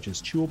options such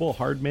as chewable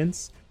hard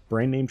mints,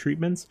 brand-name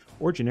treatments,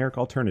 or generic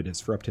alternatives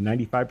for up to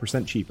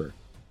 95% cheaper.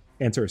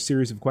 Answer a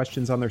series of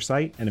questions on their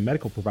site, and a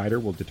medical provider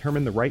will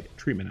determine the right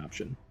treatment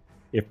option.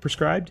 If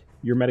prescribed,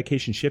 your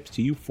medication ships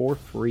to you for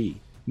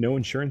free, no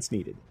insurance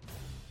needed.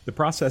 The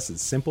process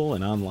is simple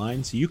and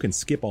online, so you can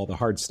skip all the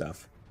hard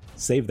stuff.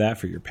 Save that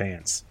for your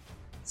pants.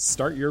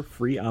 Start your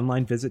free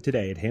online visit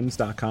today at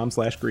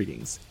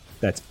hims.com/greetings.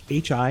 That's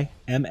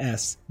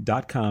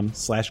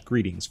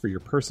HIMS.com/greetings for your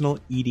personal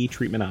ED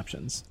treatment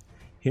options.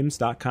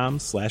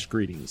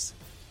 hims.com/greetings.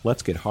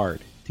 Let's get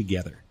hard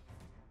together.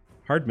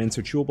 Hard mints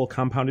are chewable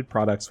compounded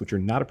products which are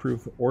not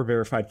approved or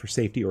verified for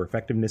safety or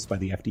effectiveness by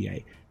the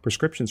FDA.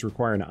 Prescriptions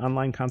require an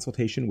online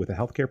consultation with a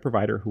healthcare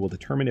provider who will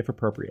determine if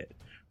appropriate.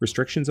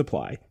 Restrictions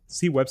apply.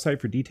 See website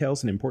for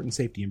details and important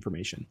safety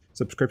information.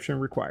 Subscription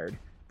required.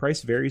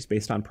 Price varies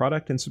based on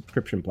product and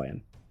subscription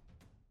plan.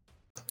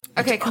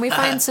 Okay, can we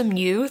find some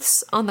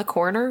youths on the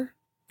corner?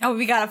 Oh,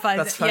 we gotta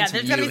find it. Yeah,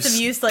 there's gotta be some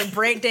youths like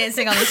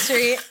breakdancing on the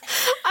street.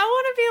 I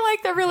want to be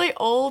like the really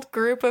old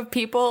group of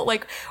people.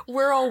 Like,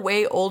 we're all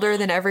way older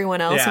than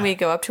everyone else, and we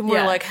go up to them,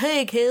 we're like,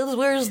 hey kids,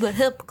 where's the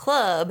hip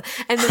club?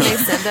 And then they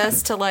send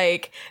us to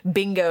like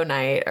bingo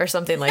night or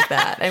something like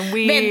that. And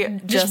we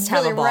just have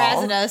really a ball.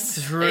 Razzing us.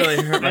 Just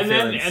really hurt my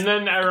feelings. And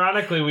then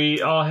ironically,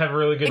 we all have a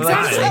really good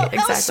time.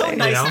 That was so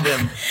nice of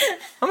him.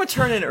 I'm gonna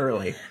turn in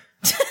early.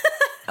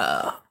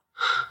 All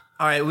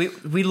right,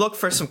 we look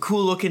for some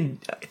cool looking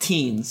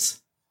teens.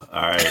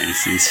 All right, you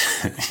see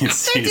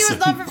 13 was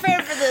not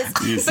prepared for this.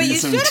 You but see you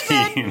some should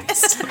have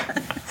teens.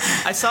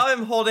 I saw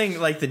him holding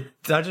like the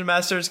Dungeon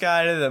Master's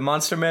Guide, the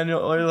Monster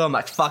Manual. I'm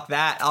like, fuck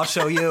that, I'll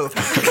show you.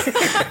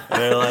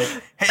 They're like,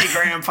 hey,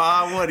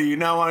 Grandpa, what do you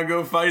not want to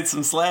go fight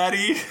some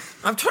Slatty?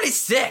 I'm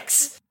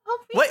 26.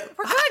 Wait,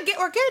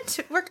 we're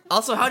good.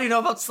 Also, how do you know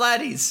about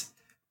Slatties?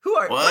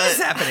 What is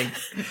happening?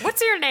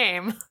 What's your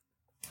name?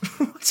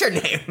 What's your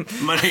name?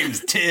 My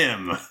name's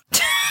Tim.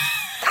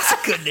 That's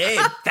a good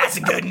name. That is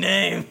a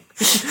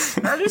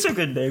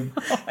good name.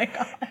 Oh my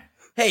god.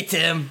 Hey,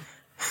 Tim.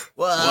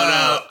 What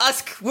up?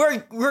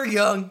 We're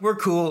young. We're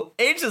cool.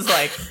 Angel's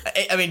like,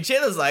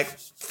 Jayla's like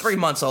 3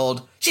 months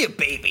old. She a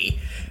baby.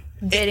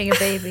 Dating a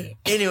baby.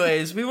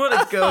 Anyways, we want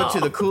to go to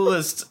the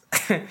coolest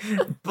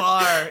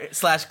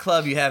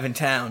bar/club you have in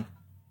town.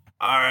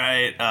 All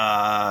right,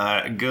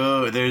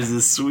 go. There's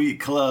this sweet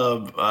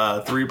club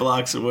 3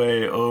 blocks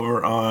away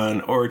over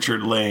on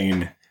Orchard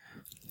Lane.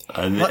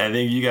 I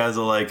think you guys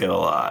will like it a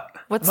lot.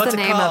 What's the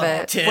name of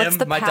it? Tim, what's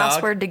the my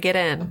password dog? to get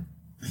in?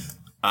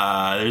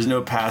 There's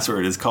no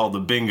password. It's called the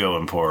Bingo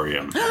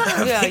Emporium.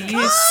 Yeah,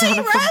 you son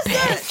of a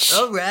bitch.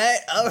 All right.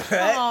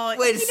 Oh,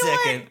 Wait a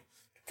second.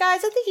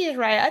 Guys, I think he's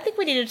right. I think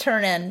we need to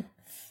turn in.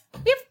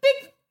 We have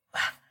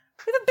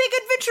a big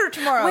adventure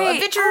tomorrow. Wait,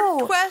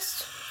 adventure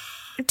quest.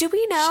 Do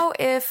we know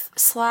if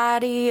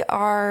Slatty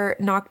are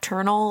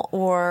nocturnal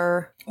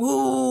or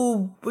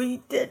we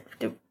did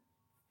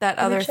that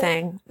other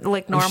thing,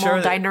 like I'm normal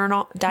sure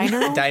diurnal?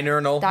 Diurnal.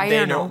 Diurnal.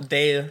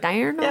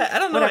 Yeah, I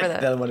don't know Whatever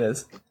what the other one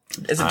is.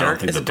 Is it I don't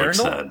think Is the it book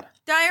diurnal? said.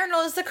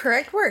 Diurnal is the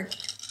correct word.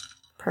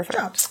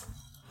 Perfect.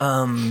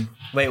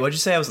 Wait, what'd you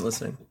say? I wasn't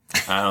listening.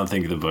 I don't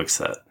think the book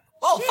said.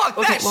 Oh, fuck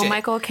Okay, that well, shit.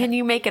 Michael, can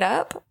you make it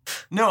up?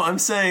 No, I'm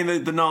saying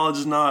that the knowledge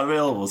is not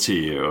available to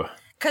you.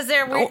 Because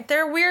they're weird.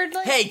 They're weird.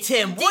 Like, Hey,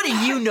 Tim, what do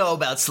you know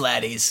about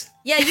Slatties?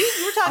 yeah, you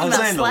were talking I'm about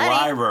saying the Slatty.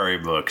 library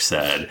book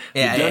said.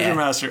 Yeah, the Dungeon yeah.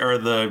 Master or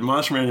the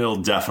Monster Manual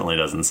definitely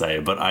doesn't say,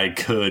 but I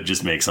could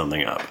just make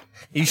something up.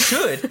 You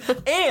should,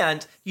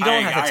 and you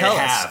don't have to tell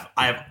us.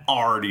 I have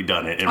already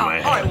done it in my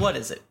head. All right, what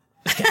is it?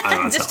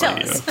 I'm not Just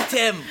telling tell us. you.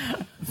 Tim,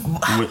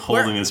 I'm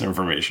withholding this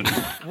information.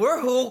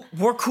 we're cool,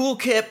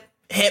 hip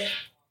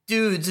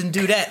dudes and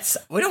dudettes.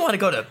 We don't want to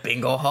go to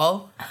bingo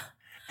hall.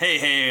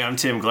 Hey, I'm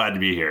Tim. Glad to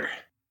be here.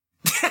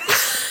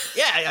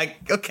 Yeah,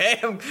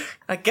 okay.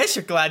 I guess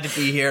you're glad to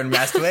be here in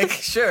Mastwick.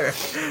 Sure.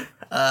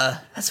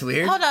 That's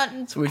weird. Hold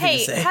on. It's weird Hey,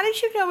 to say. how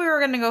did you know we were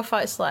going to go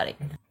fight Slatty?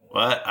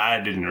 What? I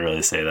didn't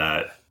really say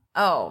that.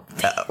 Oh.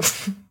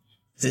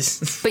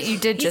 But you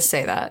did just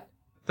say that.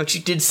 But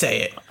you did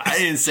say it. I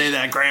didn't say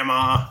that,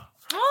 Grandma.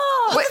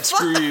 Oh. What?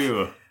 Screw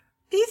you.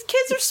 These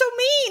kids are so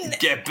mean.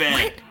 Get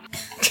bent.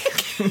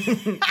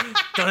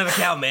 Don't have a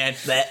cow, man.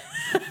 That.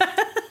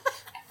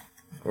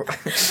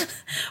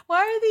 Why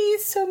are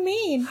these so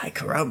mean? Ay,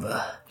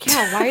 caramba.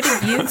 Yeah, why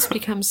did youths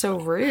become so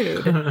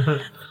rude?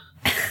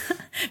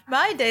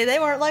 My day, they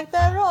weren't like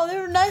that at all. They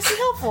were nice and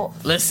helpful.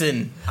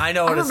 Listen, I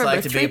know I what it's remember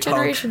like to be 3 a punk.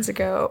 generations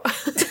ago.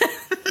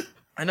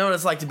 I know what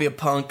it's like to be a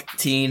punk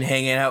teen,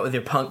 hanging out with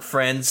your punk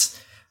friends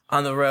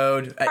on the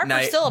road at Harper's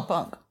night. still a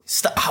punk.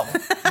 Stop! Ow.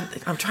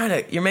 I'm trying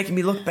to. You're making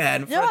me look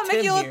bad. No, I'm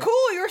making you look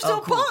cool. You're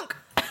still cool. punk.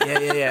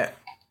 Yeah.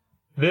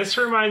 This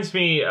reminds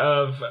me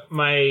of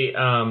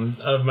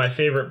my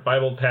favorite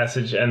Bible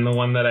passage and the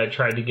one that I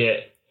tried to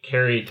get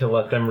Carrie to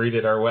let them read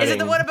at our wedding. Is it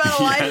the one about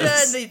Elijah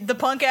Yes. and the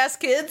punk ass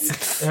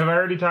kids? Have I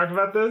already talked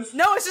about this?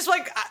 No, it's just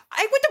like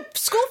I went to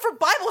school for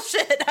Bible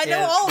shit. I know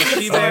all of She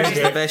this. Bears is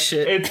the best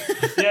shit.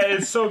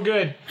 It's so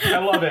good. I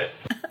love it.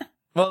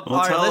 Well,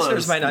 our tell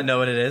listeners us. might not know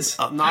what it is.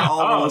 Not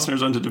all of our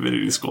listeners went to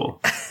divinity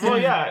school. Well,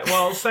 yeah.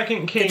 Well,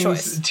 2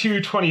 Kings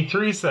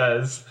 2:23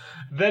 says,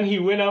 "Then he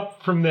went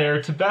up from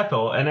there to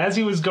Bethel, and as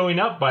he was going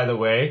up, by the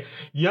way,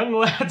 young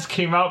lads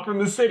came out from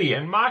the city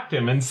and mocked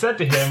him and said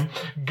to him,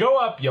 'Go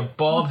up, you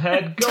bald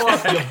head, go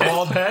up, you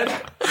bald head.'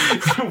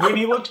 When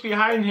he looked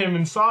behind him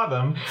and saw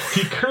them,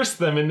 he cursed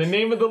them in the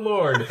name of the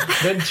Lord.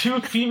 Then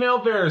 2 female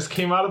bears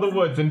came out of the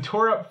woods and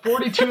tore up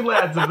 42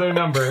 lads of their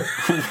number."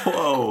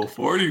 Whoa,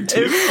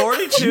 42? It's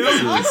 42?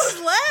 All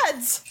those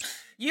lads.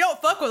 You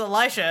don't fuck with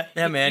Elisha.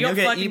 Yeah, man, You you'll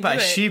don't get fucking eaten by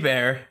do it.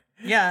 she-bear.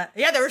 Yeah,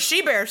 there were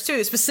she-bears too.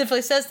 It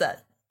specifically says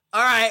that.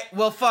 All right,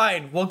 well,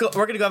 fine. We're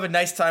gonna go have a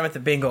nice time at the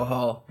bingo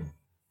hall.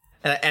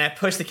 And I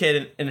push the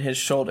kid in his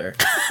shoulder.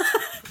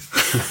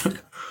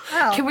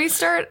 Can we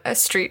start a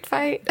street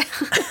fight?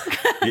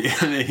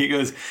 And then he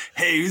goes,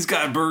 "Hey, who's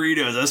got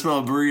burritos? I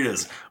smell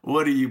burritos.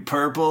 What are you,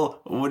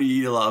 purple? What do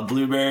you eat, a lot of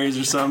blueberries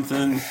or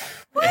something?"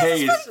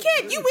 Hey,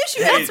 Kid, you wish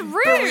you Hey, had some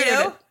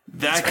burrito.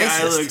 that It's guy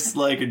racist. looks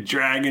like a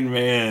dragon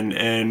man,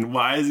 and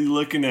why is he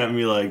looking at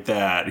me like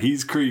that?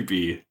 He's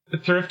creepy.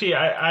 Thrifty,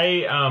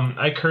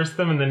 I cursed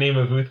them in the name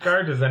of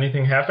Uthgar. Does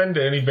anything happen?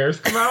 Did any bears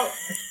come out?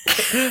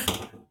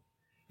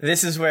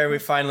 This is where we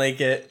finally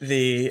get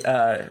the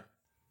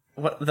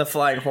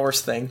flying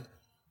horse thing.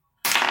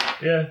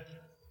 Yeah.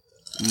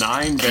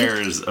 9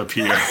 bears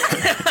appear.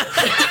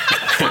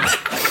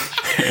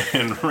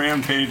 and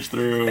rampage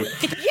through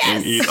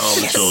and eat all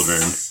the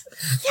children.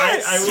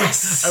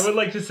 I would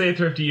like to say,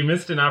 Thrifty, you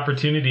missed an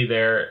opportunity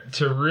there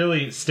to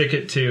really stick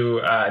it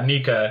to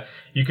Nika.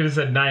 You could have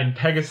said 9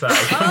 Pegasi.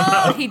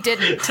 Oh, he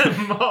didn't.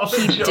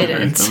 He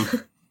didn't.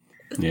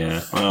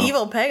 Yeah. Well,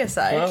 Evil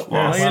Pegasi. Well, what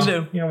are you gonna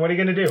do? You know, what are you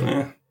gonna do?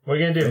 Yeah. What are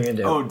you gonna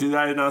do? Oh, did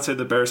I not say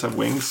the bears have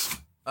wings?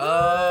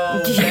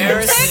 Oh,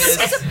 bears.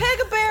 It's a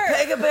Peg-a-bear.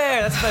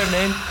 Peg-a-bear. That's a better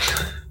name.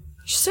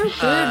 You're so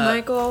good,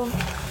 Michael.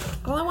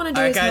 All I want to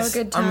do is have a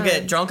good time. I'm gonna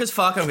get drunk as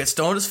fuck. I'm gonna get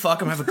stoned as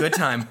fuck. I'm gonna have a good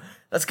time.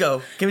 Let's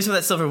go. Give me some of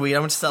that silver weed.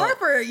 I'm gonna sell it.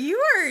 Harper,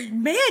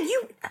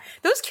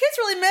 those kids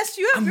really messed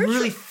you up. I'm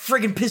really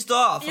friggin' pissed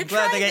off. I'm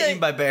glad they got eaten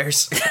by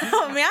bears.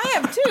 I mean, I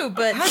am too,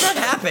 but how'd that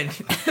happen?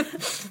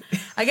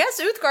 I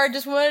guess Uthgard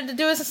just wanted to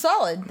do us a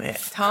solid. Man,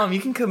 Tom, you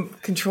can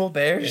control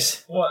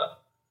bears.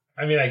 What?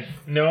 I mean,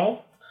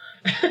 no.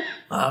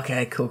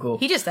 Okay, cool.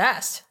 He just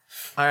asked.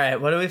 All right,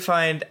 what do we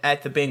find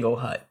at the bingo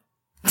hut?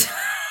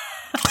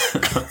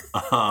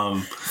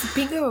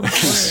 Bingo.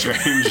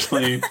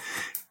 Strangely,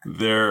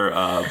 they're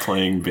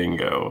playing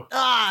bingo.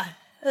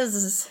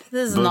 This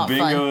is But not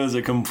bingo fun. is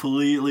a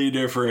completely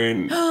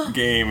different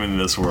game in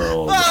this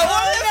world. Oh,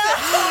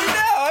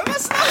 I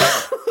must know.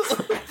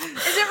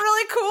 Is it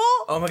really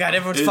cool? Oh my god,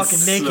 everyone's It's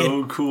fucking naked.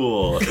 so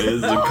cool. It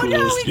is the Oh coolest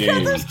no, we game.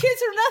 cut those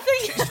kids or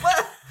nothing.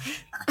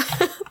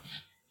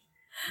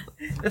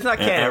 It's not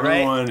And canon,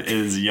 right? everyone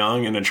is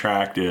young and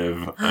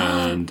attractive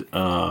and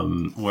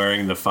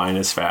wearing the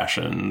finest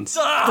fashions.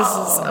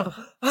 I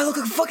look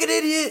like a fucking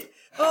idiot.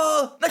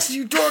 Oh, next to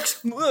you dorks.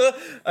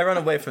 I run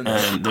away from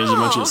them. And there's a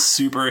bunch of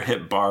super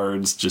hip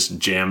bards just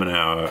jamming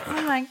out.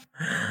 Oh my.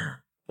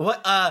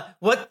 What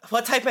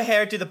type of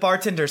hair do the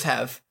bartenders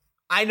have?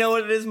 I know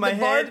what it is in my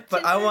head,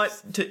 but I want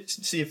to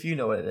see if you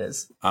know what it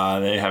is.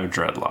 They have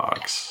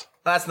dreadlocks.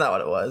 That's not what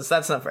it was.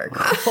 That's not very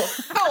cool.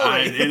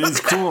 It is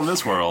cool in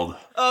this world.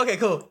 Oh, okay,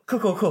 cool.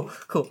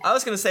 I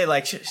was gonna say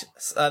like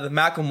the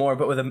Macklemore,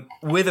 but with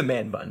a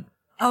man bun.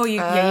 Oh, you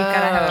gotta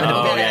have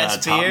a big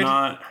ass top beard.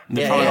 knot.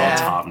 They're probably all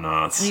top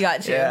knots. You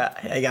got to. Yeah,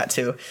 I got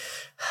to.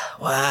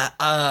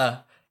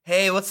 Wow.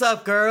 Hey, what's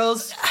up,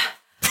 girls?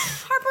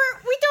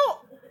 Harper, we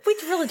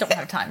really don't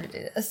have time to do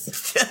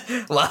this.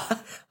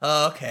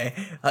 Oh, okay.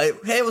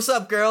 Hey, what's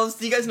up, girls?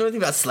 Do you guys know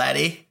anything about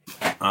Slatty?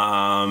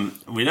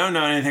 We don't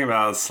know anything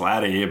about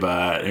Slatty,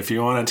 but if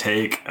you want to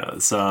take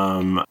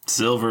some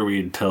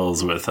silverweed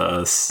pills with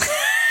us,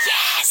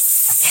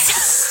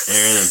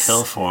 they're in a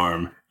pill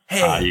form.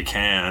 Hey. You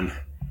can.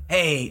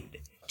 Hey,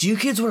 do you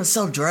kids want to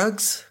sell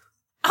drugs?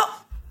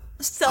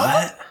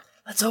 What?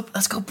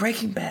 Let's go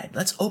Breaking Bad.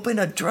 Let's open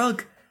a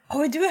drug.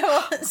 Oh, we do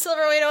have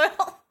silverweed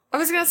oil. I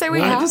was gonna say we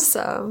have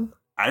some.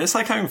 I just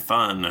like having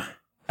fun.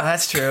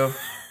 That's true.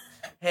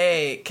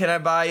 Hey, can I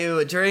buy you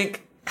a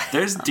drink?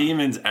 There's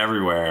demons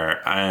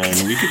everywhere,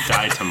 and we could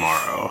die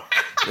tomorrow.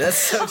 That's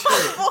so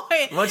true.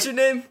 What's your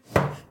name?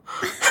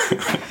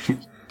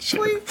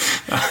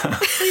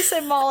 Please say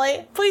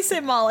Molly. Please say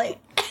Molly.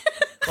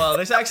 Well,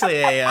 there's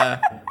actually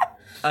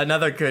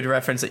another good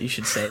reference that you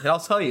should say that I'll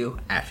tell you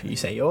after you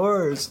say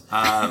yours.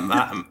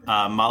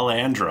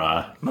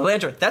 Malandra.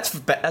 Malandra.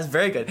 That's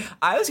very good.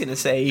 I was gonna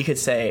say you could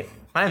say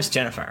my name's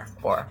Jennifer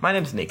or my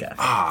name's Nika.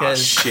 Ah,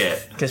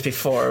 shit. Because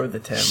before the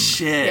Tim.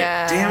 Shit.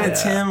 Yeah. Damn it,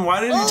 Tim.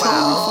 Why didn't you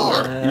tell me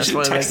before? You should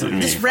have texted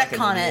me. Just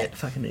retcon it.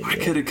 Fucking idiot. I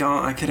could have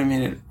gone. I could have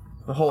made it.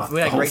 We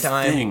had a great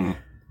time. Thing.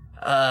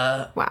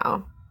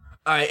 Wow.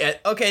 All right.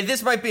 Okay.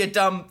 This might be a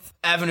dumb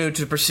avenue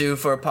to pursue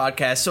for a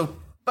podcast. So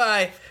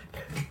bye.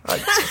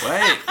 Wait.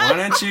 Why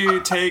don't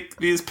you take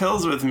these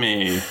pills with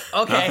me?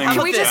 Okay. Nothing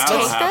Can we just bad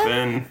will take them?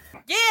 happen.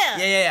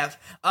 Yeah.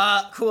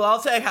 Cool.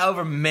 I'll take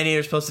however many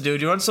you're supposed to do.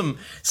 Do you want some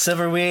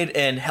silverweed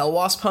and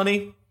hellwasp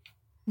honey?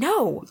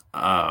 No.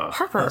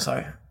 Harper. Oh,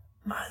 sorry.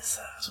 I just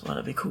want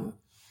to be cool.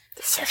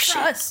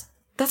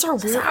 That's our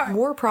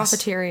war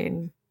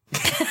profiteering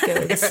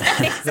goods.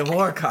 The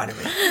war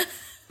economy.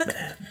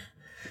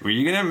 Were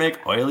you gonna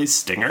make oily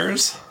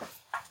stingers?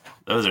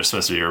 Those are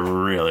supposed to be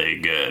really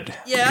good.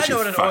 Yeah, I But know you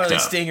what an fucked oily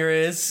up. stinger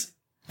is.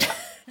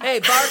 Hey,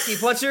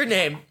 barkeep, what's your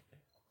name?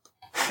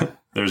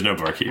 There's no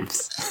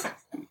barkeeps.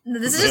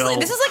 This is like a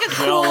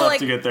They all cool have like.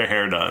 to get their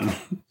hair done.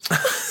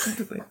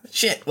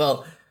 Shit.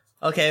 Well,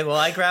 okay. Well,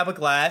 I grab a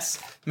glass,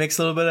 mix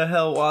a little bit of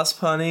hellwasp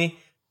honey,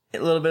 a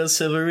little bit of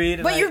silverweed.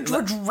 and But I- you're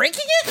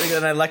drinking it? and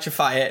then I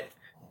electrify it,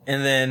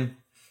 and then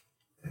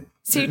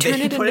So you turn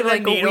it put into in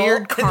like a needle,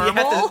 weird and you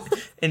caramel? have to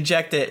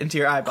inject it into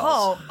your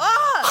eyeballs.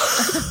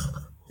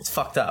 It's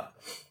fucked up.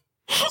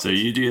 So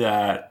you do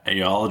that, and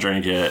you all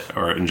drink it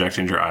or inject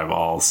into your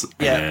eyeballs,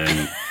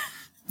 and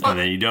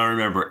then you don't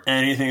remember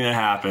anything that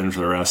happened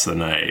for the rest of the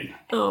night.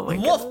 Oh my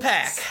god.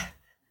 Wolfpack.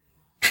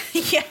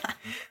 Yeah.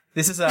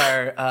 This is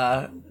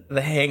our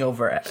the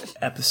Hangover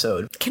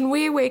episode. Can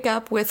we wake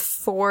up with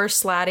 4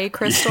 Slatty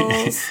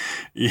crystals?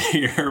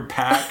 Your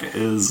pack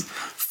is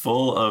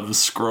full of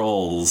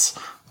scrolls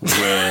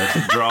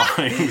with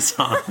drawings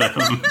on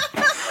them.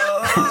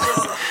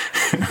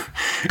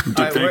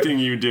 Depicting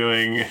you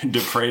doing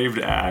depraved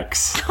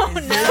acts. Oh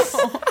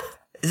no.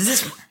 Is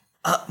this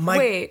my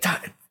Wait.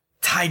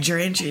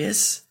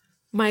 Tydrangius?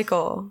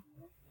 Michael.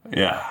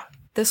 Yeah.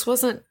 This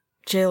wasn't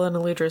Jalen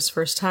Aludra's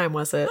first time,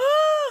 was it?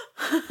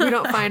 We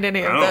don't find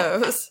any of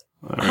those.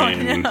 I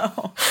mean, I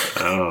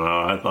don't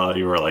know. I thought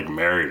you were like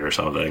married or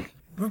something.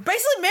 We're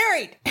basically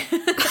married.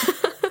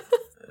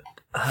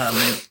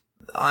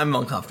 I'm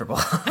uncomfortable.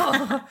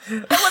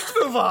 Let's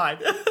move on.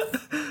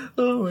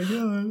 Oh my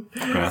god.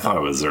 I mean, I thought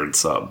it was Zerd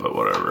sub, but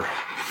whatever.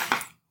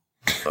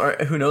 Or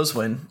who knows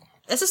when?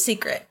 It's a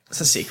secret.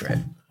 It's a secret.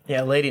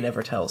 Yeah, lady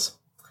never tells.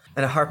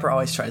 And Harper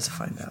always tries to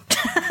find out.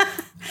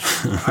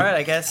 All right,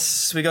 I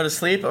guess we go to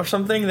sleep or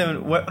something.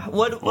 Then what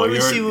do we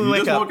see when we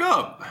wake up? You just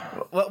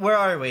woke up. Where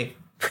are we?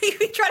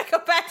 We try to go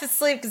back to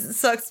sleep because it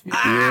sucks.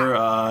 You're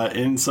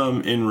in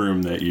some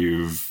in-room that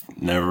you've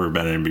never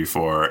been in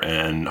before,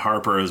 and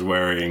Harper is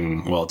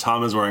wearing, well,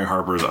 Tom is wearing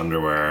Harper's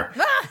underwear,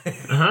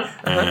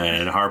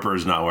 and Harper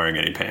is not wearing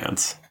any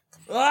pants.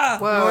 Whoa.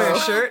 Wearing a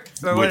shirt?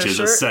 Which is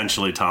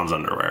essentially Tom's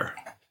underwear.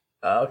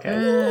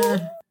 Okay.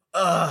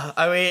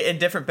 Are we in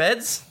different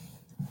beds?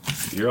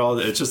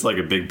 It's just like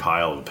a big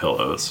pile of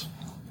pillows.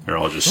 You're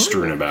all just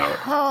strewn about.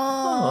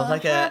 Oh,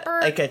 like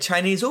a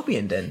Chinese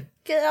opium den.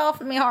 Get off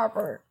of me,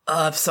 Harper.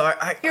 I'm sorry.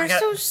 You're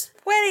so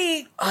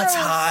sweaty. Oh, it's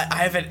hot. I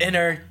have an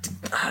inner.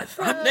 I'm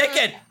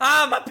naked.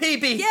 My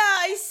pee-pee. Yeah,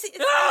 I see.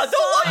 Don't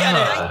look at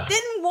it. I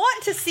didn't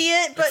want to see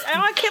it, but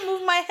now I can't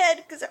move my head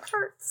because it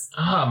hurts.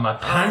 My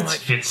pants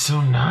fit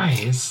so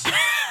nice.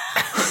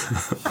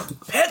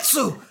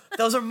 Pantsu.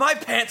 Those are my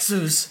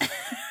pantsus.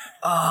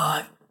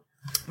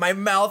 My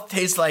mouth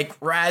tastes like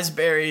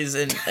raspberries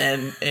and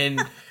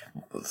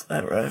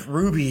rubies.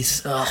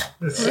 Rubies. That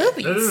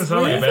doesn't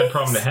sound like a bad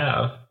problem to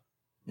have.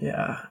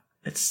 Yeah,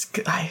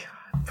 I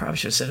probably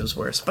should have said it was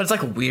worse, but it's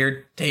like a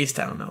weird taste.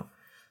 I don't know.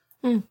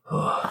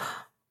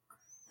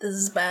 This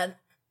is bad.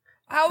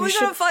 How are we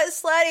gonna fight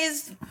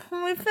Slatties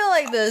when we feel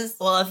like this?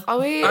 Well, Harper,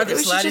 we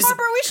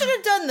should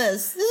have done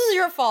this. This is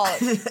your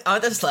fault.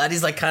 Aren't the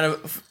Slatties like kind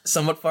of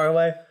somewhat far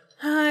away?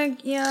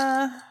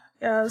 Yeah.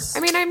 Yes. I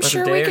mean, I'm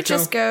sure we could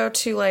just go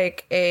to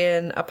like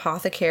an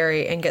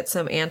apothecary and get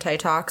some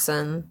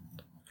antitoxin.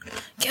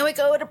 Can we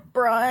go to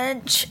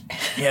brunch?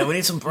 Yeah, we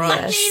need some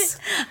brunch. Yes.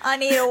 I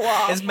need a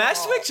waffle. Is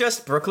Mashwick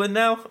just Brooklyn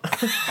now?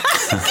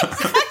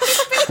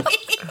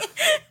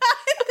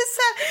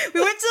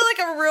 We went to like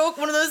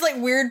one of those like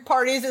weird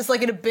parties. It's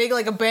like in a big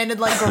like abandoned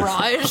like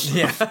garage.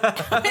 Yeah.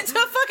 It's a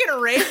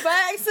fucking rave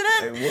by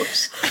accident.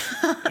 Whoops.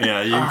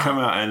 Yeah, you can come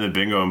out and the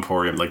Bingo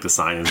Emporium, like the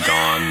sign is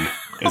gone.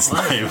 It's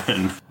not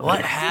even.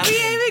 What happened? We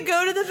didn't even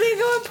go to the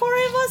Bingo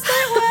Emporium last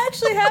night. What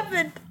actually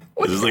happened?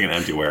 This is like an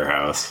empty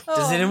warehouse.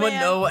 Does anyone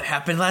know what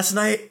happened last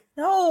night?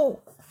 No.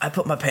 I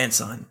put my pants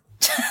on.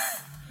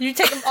 You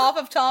take them off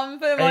of Tom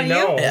and put them on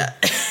know. you? Yeah.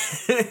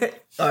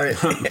 All right.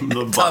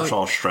 The butt's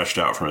all stretched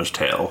out from his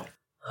tail.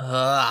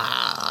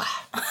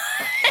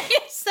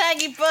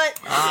 Saggy butt.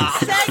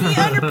 Saggy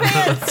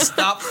underpants.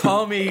 Stop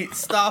calling me.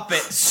 Stop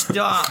it.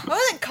 Stop. I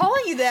wasn't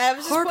calling you that. I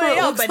was just Harper, pointing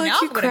it out, looks but like now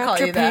you I'm going to call crapped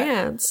your you that.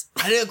 pants.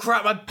 I didn't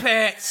crap my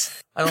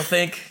pants. I don't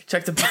think.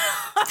 Check the.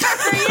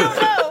 You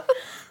don't know.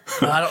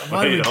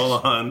 Wait,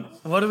 hold on.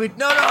 What do we?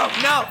 No, do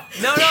not.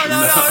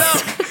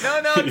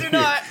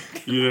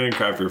 You didn't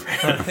crap your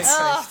pants.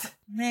 Oh,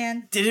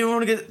 man. Did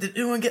anyone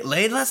get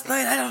laid last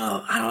night? I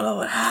don't know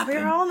what happened.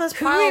 We were all in this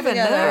Who pile even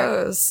together.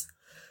 knows?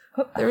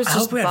 There was I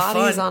just hope we had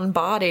bodies fun. on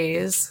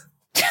bodies.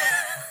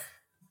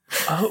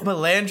 I hope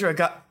Melandra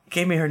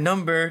gave me her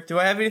number. Do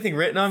I have anything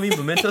written on me,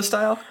 memento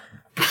style?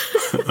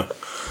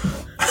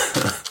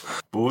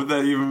 What would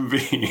that even be?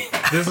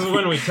 This is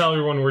when we tell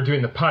everyone we're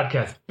doing the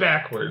podcast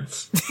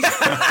backwards. And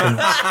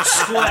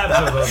slabs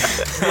of them.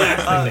 Last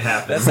thing to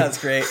happen. That sounds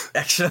great,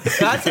 actually.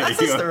 That's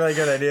just a really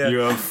good idea. You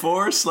have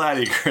 4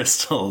 Slatty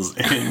crystals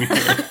in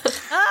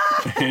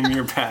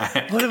your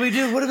pack. What do we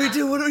do?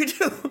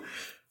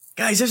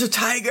 Guys, there's a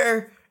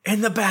tiger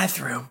in the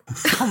bathroom.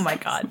 Oh my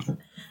god.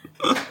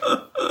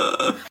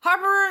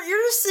 Harper,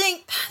 you're just saying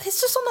it's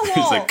just on the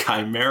wall. There's a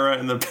chimera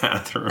in the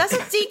bathroom. That's a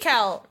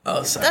decal.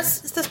 Oh, sorry.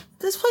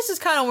 This place is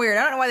kind of weird.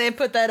 I don't know why they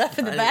put that up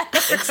in the back.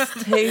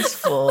 It's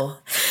tasteful.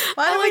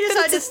 Why I don't we like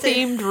that decide to it's a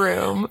themed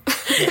room.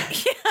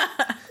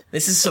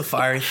 This is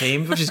safari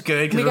themed, which is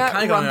good. We got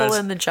kind of Rumble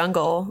in the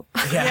Jungle.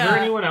 Is there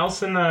anyone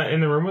else in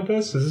the room with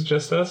us? Is it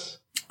just us?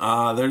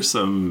 There's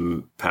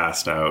some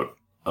passed out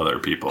other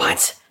people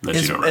that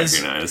you don't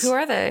recognize. Who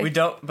are they? We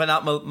don't, but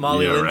not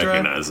Molly You don't Lindra.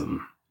 recognize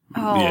them.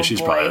 Oh, Yeah, she's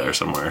boy. probably there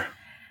somewhere.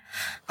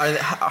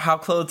 How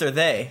clothed are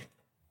they?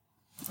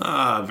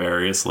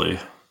 Variously.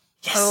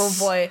 Yes. Oh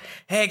boy.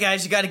 Hey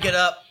guys, you got to get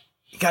up.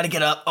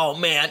 Oh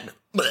man.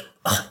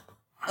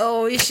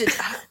 Oh, you should.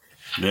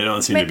 They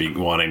don't seem to be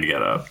wanting to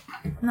get up.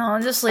 No,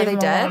 just leave Are they them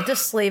dead? alone.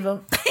 Just leave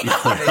them.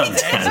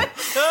 I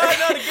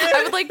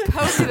would like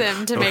poke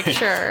them to make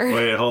sure.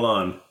 Wait, hold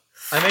on.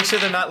 I make sure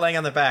they're not laying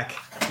on their back.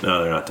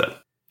 No, they're not dead.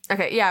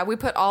 Okay, yeah, we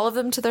put all of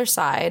them to their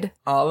side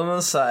All on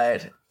the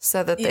side.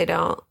 so that they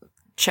don't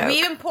choke. We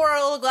even pour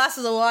little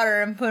glasses of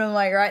water and put them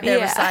like right there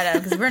Yeah. beside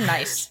them because we're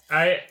nice.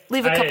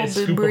 Leave a couple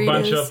scoop boob a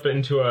bunch burritos. up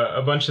into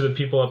a bunch of the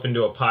people up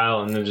into a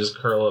pile and then just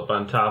curl up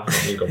on top of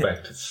it and go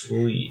back to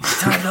sleep.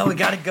 Oh no, we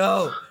gotta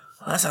go.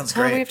 That sounds Oh,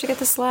 great. we have to get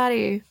the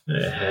slatty.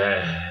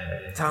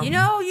 You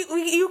know,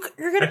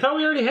 you're gonna. I thought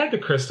we already had the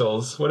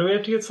crystals. What do we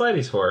have to get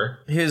slideys for?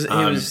 He was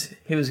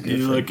good.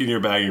 You look in your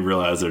bag and you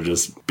realize they're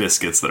just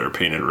biscuits that are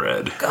painted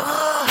red.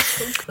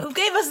 Who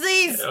gave us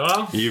these?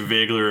 Well, You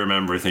vaguely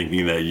remember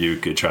thinking that you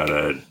could try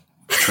to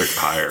trick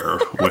Pyre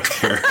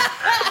with your...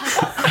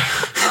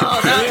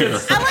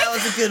 That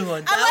was a good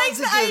one. I like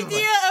the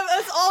idea of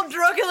us all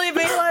drunkenly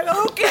being like,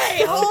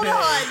 okay, hold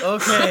on.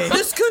 Okay.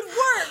 This could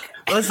work.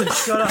 Listen,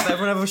 shut up.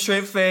 Everyone have a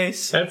straight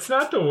face. that's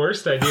not the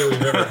worst idea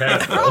we've ever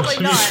had. Probably To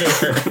be not.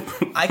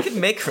 fair. I could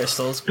make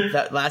crystals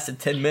that lasted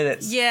 10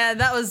 minutes. Yeah,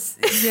 that was.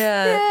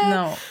 Yeah,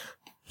 no.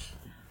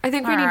 I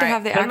think we need to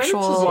have the 10 minutes is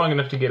actual long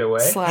enough to get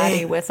away.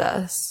 slatty with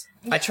us.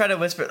 I try to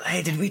whisper,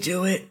 hey, did we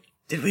do it?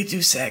 Did we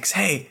do sex?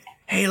 Hey,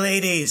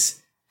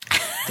 ladies.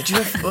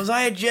 Was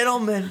I a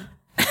gentleman?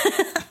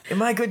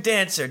 Am I a good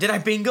dancer? Did I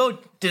bingo?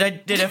 Did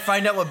I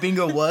find out what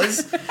bingo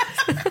was?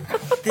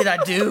 Did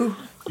I do?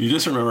 You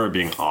just remember it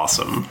being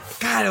awesome.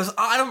 God,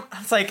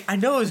 it's like, I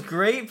know it was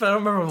great, but I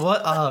don't remember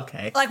what. Oh,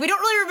 okay. Like, we don't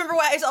really remember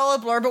why it's all a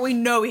blur, but we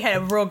know we had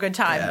a real good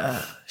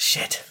time.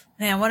 Shit.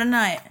 Man, what a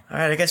night. All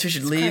right, I guess we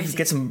should leave, crazy.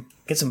 get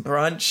some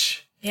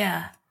brunch.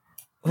 Yeah.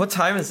 What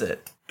time is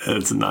it?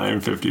 It's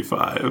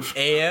 9:55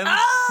 a.m.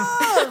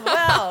 Oh,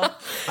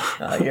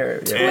 wow.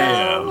 You're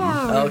Damn.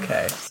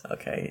 Okay.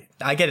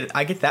 I get it.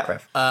 I get that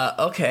ref.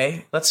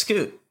 Okay. Let's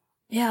scoot.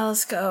 Yeah,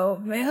 let's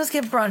go. Maybe let's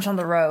get brunch on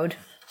the road.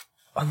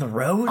 On the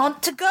road? On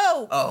to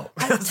go. Oh.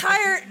 I'm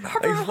tired.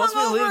 You're supposed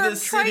to leave I'm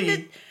this trying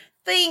city. to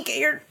think.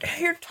 You're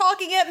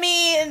talking at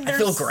me, and I there's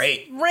feel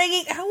great.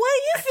 ringing. Why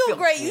do you feel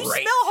great? You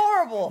great. smell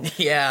horrible.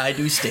 Yeah, I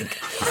do stink.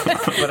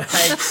 But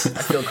I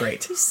feel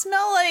great. You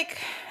smell like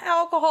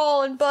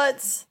alcohol and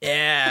butts,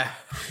 Yeah.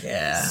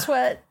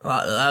 sweat.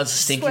 Wow, that was a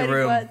stinky Sweaty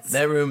room. butts.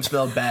 That room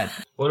smelled bad.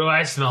 What do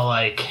I smell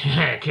like?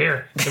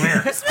 Here, come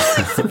here. You smell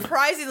like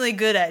surprisingly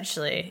good,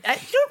 actually. You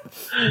don't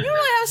really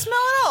have a smell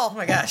at all. Oh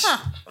my gosh.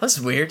 Huh. That's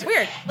weird.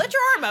 Weird. Let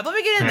your arm up. Let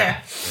me get in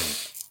there.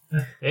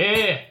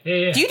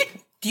 Yeah.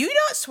 Do you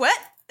not sweat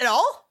at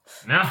all?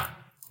 No,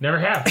 never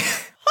have.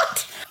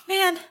 What?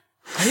 Man.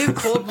 Are you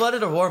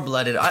cold-blooded or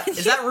warm-blooded?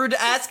 Is that rude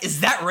to ask? Is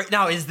that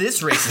now? Is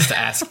this racist to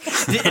ask?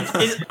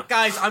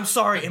 Guys, I'm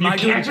sorry. Am You I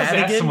doing can't just bad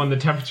ask again? someone the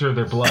temperature of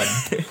their blood.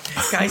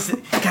 guys,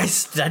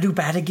 did I do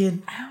bad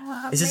again?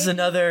 Is this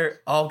another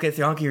all get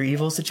Yonky or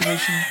evil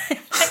situation?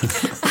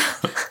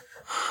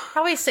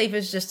 Probably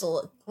safest just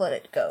to let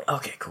it go.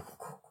 Okay, cool.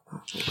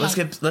 Let's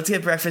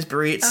get breakfast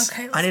burritos.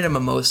 Okay, I need a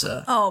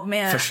mimosa. Oh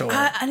man, For sure.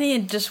 I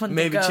need just one.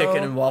 Maybe to go.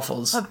 chicken and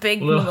waffles. A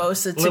big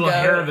mimosa to little go.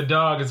 hair of the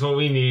dog is what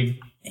we need.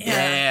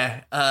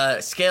 Yeah.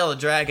 Scale of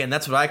Dragon.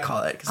 That's what I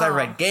call it because I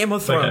read Game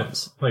of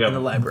Thrones Like in the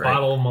a library.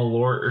 bottle of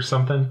Malort or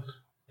something.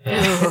 I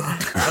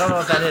don't know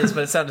what that is,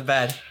 but it sounded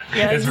bad.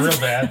 Yeah, It's real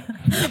bad.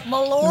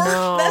 Malort.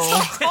 No.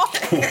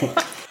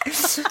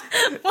 That's so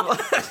hard.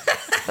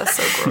 That's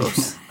so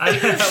gross.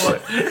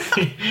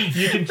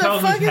 You can tell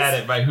who's had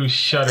it by who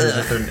shudders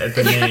at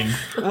the name.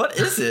 What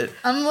is it?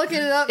 I'm looking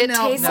it up It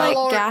now. tastes like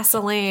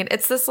gasoline.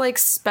 It's this like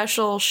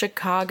special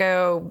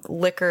Chicago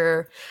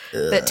liquor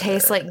that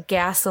tastes like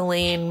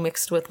gasoline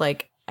mixed with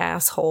like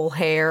asshole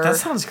hair. That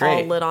sounds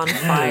great. All lit on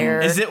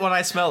fire. Is it what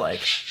I smell like?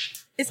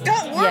 It's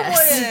got wormwood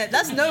Yes. in it.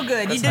 That's no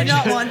good. You do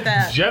not want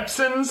that.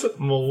 Jepson's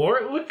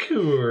Malort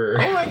liqueur.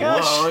 Oh my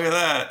gosh! Whoa, look at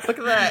that. Look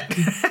at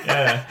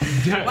that!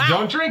 Yeah.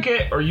 Don't drink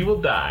it or you will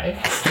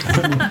die.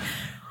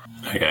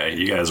 Okay,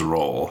 you guys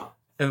roll.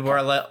 And we're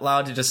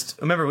allowed to just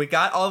remember we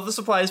got all of the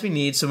supplies we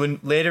need. So when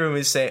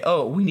we say,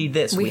 "Oh, we need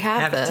this," We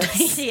have it.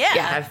 this. We Yeah.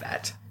 have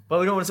that. But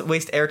we don't want to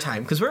waste airtime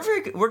because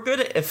we're good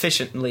at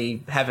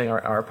efficiently having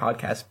our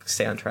podcast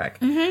stay on track.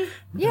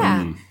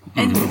 Yeah.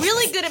 And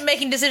really good at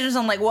making decisions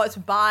on like what to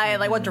buy,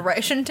 like what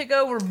direction to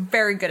go. We're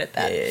very good at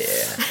that.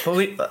 Yeah.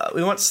 But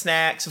we want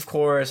snacks, of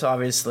course.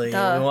 Obviously,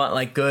 Duh. we want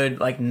like good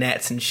like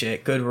nets and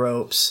shit, good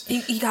ropes.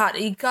 You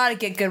gotta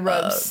get good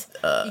ropes.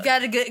 You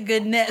gotta get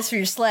good nets for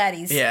your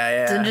slatties.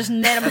 Yeah. So just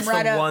net them That's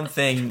right the up. one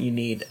thing you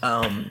need.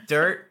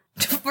 Dirt.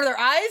 For their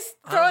eyes?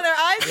 Throw in their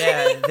eyes?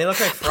 Yeah, they look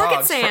like frogs.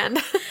 Pocket sand.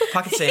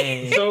 Pocket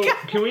sand. So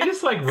can we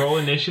just like roll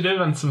initiative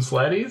on some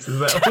slatties? Is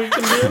that what we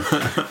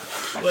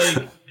can do?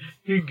 Like,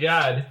 good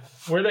God,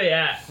 where they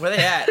at? Where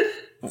they at?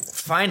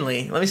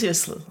 Finally, let me see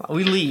this.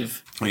 We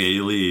leave. Okay,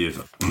 you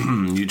leave.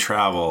 You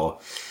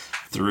travel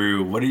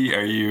through.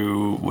 Are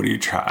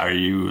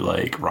you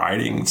like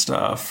riding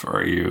stuff? Or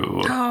are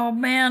you? Oh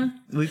man.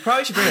 We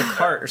probably should bring a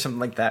cart or something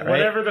like that, right?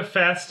 Whatever the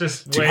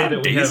fastest Do you way have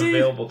that we have Daisy?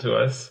 available to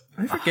us.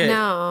 I forget.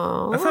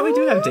 No. I thought we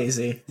do have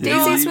Daisy.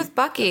 Daisy's with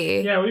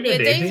Bucky. Yeah, we got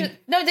Daisy.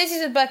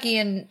 Daisy's with Bucky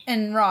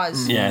and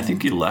Roz. Yeah, I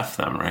think you left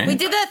them, right? We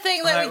did that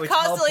thing that Alright, we we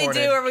constantly teleported.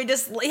 do where we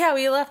just,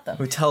 we left them.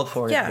 We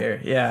teleported Yeah.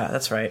 here. Yeah,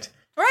 that's right.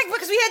 Right,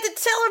 because we had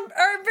to tell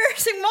our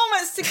embarrassing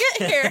moments to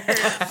get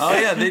here. Oh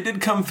yeah, they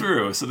did come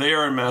through. So they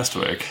are in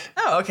Mastwick.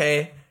 Oh,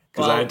 okay.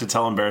 Because I had to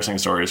tell embarrassing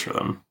stories for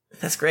them.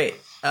 That's great.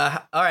 All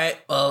right.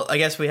 Well, I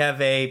guess we have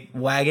a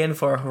wagon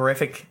for a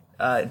horrific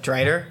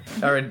drider.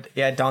 Or,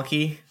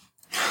 donkey.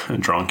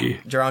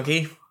 Dronky.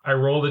 Dronky. I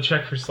rolled a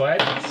check for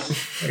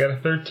slatties. I got a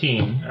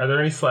 13. Are there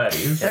any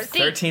slatties?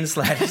 13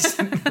 slatties.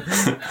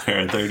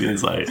 There are 13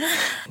 slatties.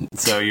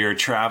 So you're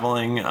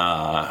traveling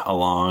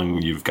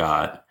along. You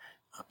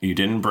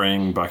didn't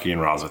bring Bucky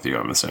and Roz with you,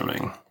 I'm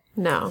assuming.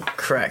 No.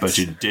 Correct. But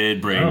you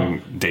did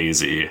bring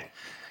Daisy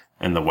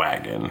and the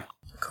wagon.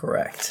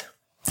 Correct.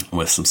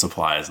 With some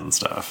supplies and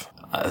stuff.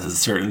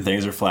 Certain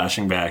things are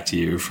flashing back to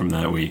you from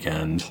that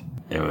weekend.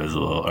 It was a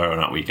little, or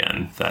not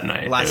weekend, that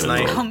night. Last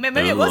night.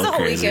 Maybe it was a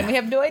whole weekend. We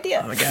have no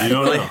idea. Oh my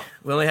God.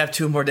 We only have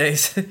 2 more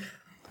days.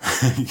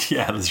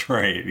 Yeah, that's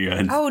right. You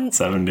had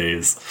 7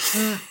 days.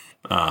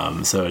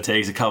 So it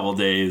takes a couple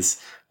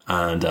days,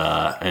 and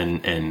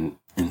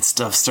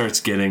stuff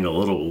starts getting a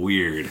little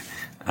weird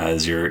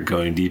as you're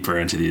going deeper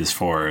into these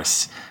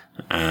forests.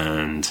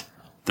 And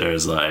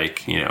there's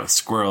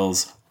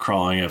squirrels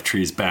crawling up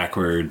trees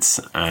backwards,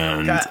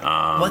 and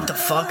what the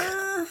fuck?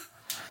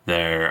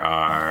 There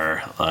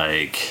are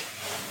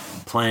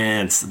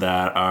plants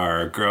that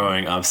are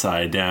growing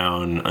upside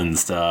down and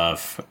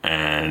stuff,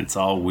 and it's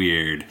all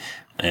weird.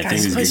 And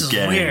Guys, things are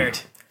getting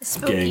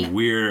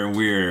weirder and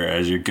weirder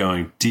as you're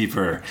going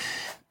deeper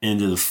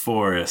into the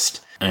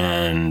forest.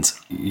 And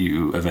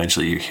you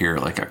eventually hear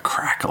a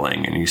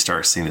crackling, and you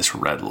start seeing this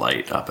red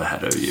light up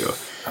ahead of you.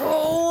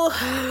 Oh,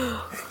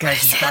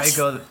 guys, you should probably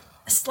go.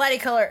 Slutty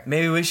color.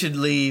 Maybe we should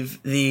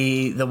leave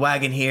the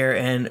wagon here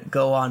and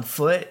go on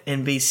foot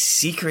and be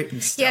secret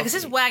and stealthy. Yeah, because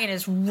this wagon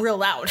is real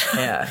loud.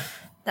 Yeah.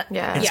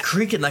 It's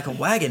creaking like a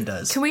wagon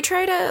does. Can we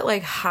try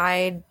to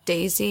hide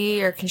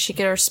Daisy, or can she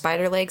get her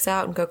spider legs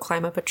out and go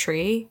climb up a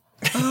tree?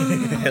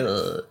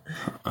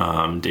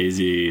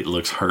 Daisy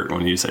looks hurt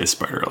when you say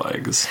spider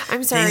legs.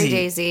 I'm sorry,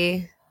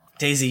 Daisy.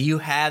 Daisy, you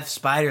have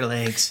spider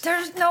legs.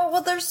 There's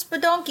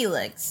donkey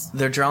legs.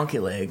 They're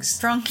dronky legs.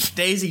 Drunky.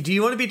 Daisy, do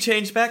you want to be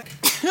changed back?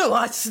 No,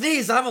 I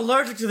sneeze. I'm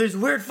allergic to these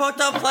weird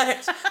fucked up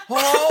plants.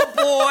 Oh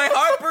boy,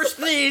 Harper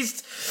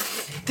sneezed.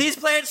 These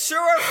plants sure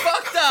are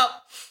fucked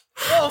up.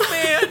 Oh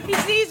man. He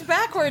sneezed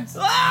backwards.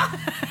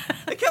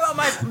 They came out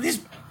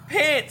these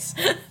pants.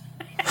 My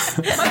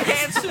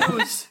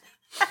pantsuits.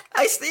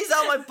 I sneezed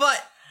out my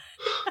butt.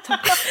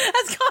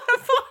 That's gone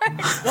apart.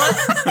 What?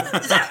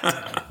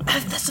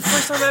 That's the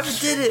first time I ever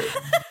did it.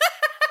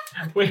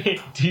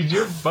 Wait, did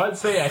your butt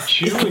say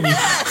achoo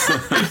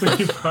when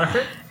you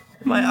fart?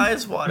 My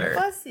eyes water.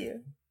 Bless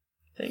you.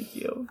 Thank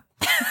you.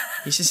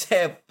 You should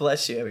say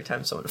bless you every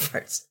time someone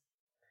farts.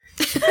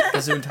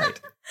 Zoom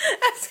tight.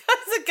 That's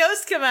because the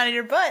ghosts come out of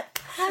your butt.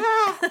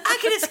 I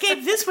can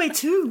escape this way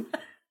too.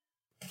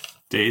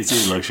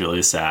 Daisy looks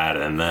really sad,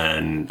 and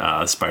then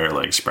spider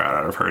legs sprout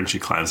out of her, and she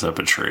climbs up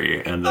a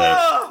tree, and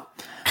the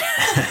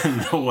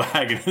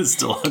wagon is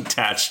still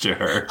attached to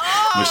her,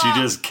 but she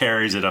just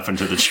carries it up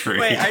into the tree.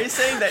 Wait, are you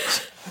saying that?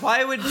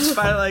 Why would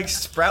spider legs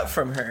sprout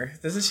from her?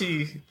 Does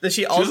she also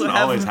she doesn't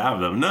always have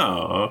them?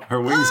 No,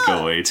 her wings go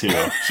away too.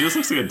 She just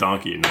looks like a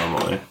donkey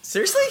normally.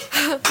 Seriously?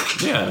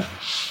 Yeah.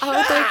 I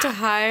would like to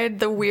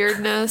hide the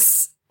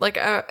weirdness.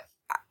 I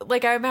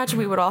imagine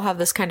we would all have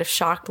this kind of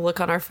shocked look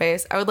on our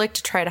face. I would like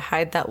to try to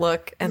hide that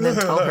look and then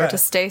tell her to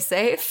stay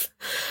safe.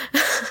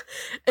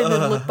 And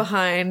then look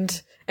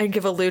behind and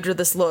give Aludra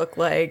this look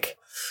like,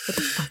 what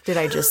the fuck did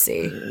I just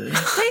see? Daisy,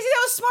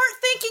 that was smart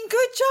thinking.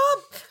 Good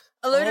job.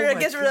 Aludra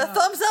gives her a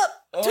thumbs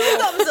up. 2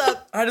 thumbs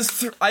up.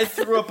 I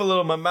threw up a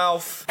little in my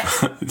mouth.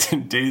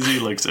 Daisy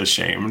looks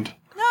ashamed.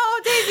 No,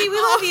 Daisy, we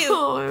love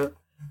you.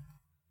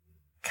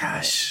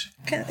 Gosh.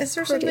 Is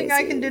there something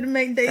I can do to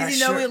make Daisy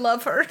know we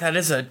love her? That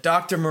is a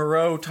Dr.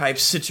 Moreau type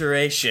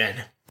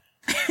situation.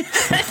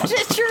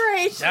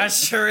 Situation. That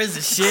sure is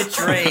a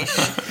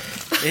situation.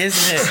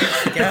 Isn't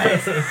it,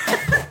 guys?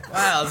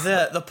 Wow,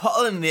 the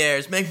pollen in the air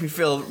is making me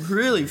feel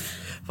really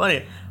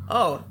funny.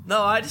 Oh,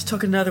 no, I just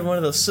took another one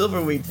of those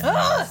silverweed.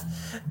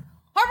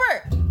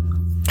 Harper!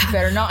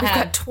 Better not We've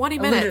have. got 20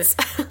 minutes.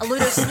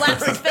 Aludra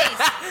slaps his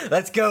face.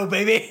 Let's go,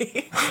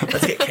 baby.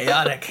 Let's get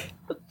chaotic.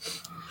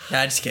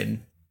 Nah, just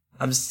kidding.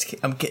 I'm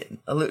kidding.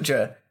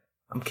 Aludra,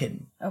 I'm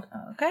kidding.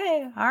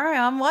 Okay, all right,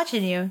 I'm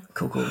watching you.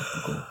 Cool.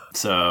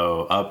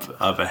 So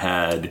up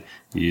ahead,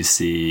 you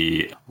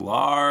see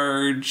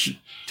large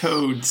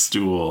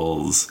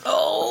toadstools.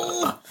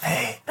 Oh,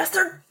 hey, that's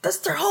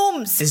their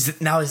homes. Is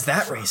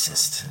that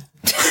racist?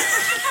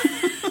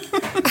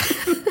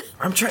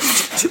 I'm trying.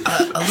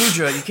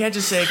 Aludra, you can't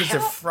just say because they're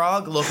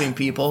frog-looking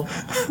people.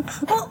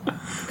 Well,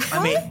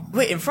 I mean,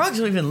 wait, and frogs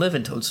don't even live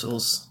in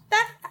toadstools.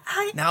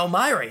 Now am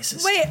I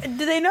racist? Wait,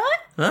 do they not?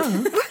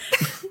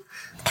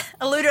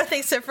 Aludra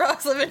thinks that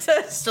frogs live in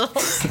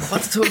toadstools.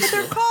 What's a toadstool?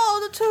 They're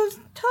called a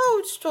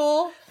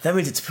toadstool. That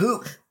means it's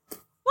poop.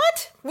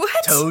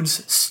 What?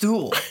 Toad's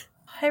stool.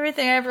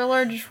 Everything I ever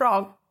learned is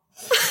wrong.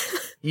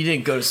 You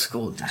didn't go to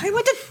school, did you? I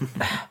went to...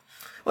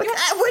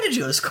 Where did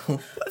you go to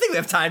school? I think we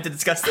have time to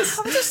discuss this.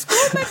 I went to school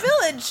in my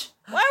village.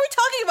 Why are we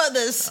talking about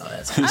this?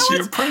 She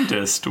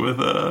apprenticed with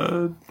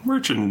a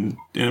merchant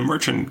in a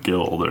merchant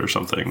guild or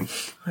something.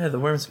 Oh, yeah, the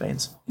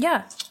Wormsbanes.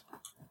 Yeah.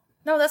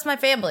 No, that's my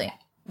family.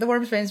 The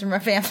Wormsbanes are my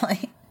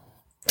family.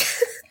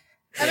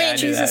 I mean,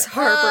 Jesus,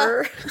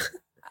 Harper.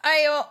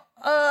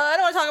 I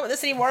don't want to talk about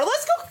this anymore.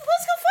 Let's go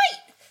fight.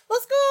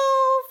 Let's go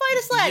fight a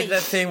You Slatty. did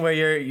that thing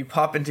where you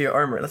pop into your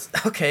armor.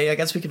 Okay, I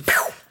guess we can.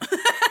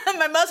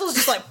 My muscles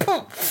just like.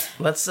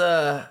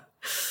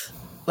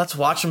 Let's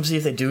watch them, see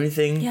if they do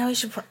anything. Yeah, we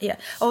should. Yeah.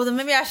 Oh, then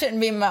maybe I shouldn't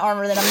be in my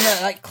armor. Then I'm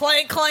gonna like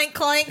clank, clank,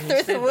 clank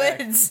through the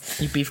woods.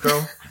 You beef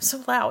girl. I'm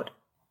so loud.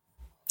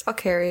 I'll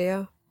carry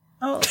you.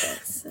 Oh,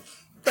 that's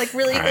like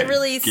really, All right,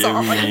 really give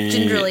soft, like me-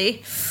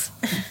 gingerly.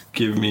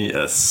 Give me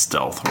a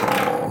stealth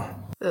roll.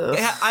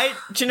 Yeah,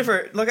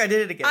 Jennifer, look, I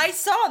did it again. I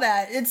saw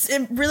that. It's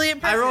really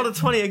impressive. I rolled a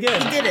 20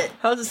 again. You did it.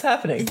 How is this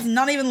happening? He's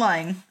not even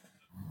lying.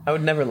 I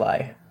would never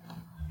lie.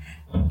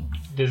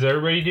 Does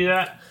everybody do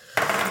that?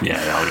 Yeah,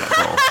 they all got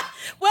rolled.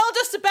 Well,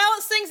 just to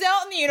balance things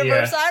out in the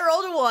universe, Yeah. I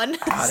rolled a 1.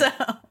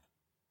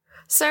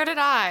 So did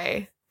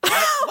I. What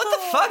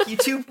the fuck, you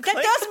two? That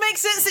does make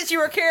sense that you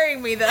were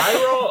carrying me,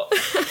 though.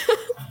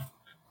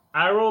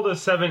 I rolled a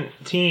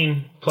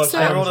 17 plus.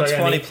 I rolled so a got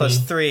 20 18. plus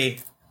 3.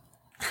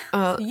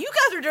 You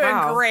guys are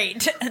doing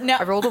great. Now,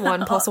 I rolled a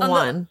 1 plus a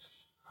 1.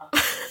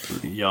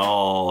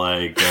 Y'all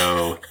like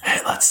go, hey,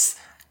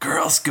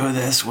 girls go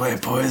this way,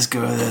 boys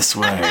go this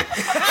way.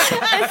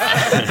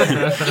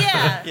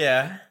 Yeah.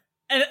 Yeah.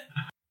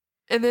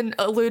 And then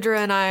Eludra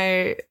and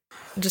I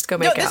just go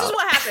make out. This is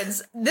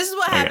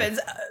what happens.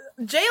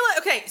 Jayla,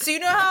 okay, so you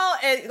know how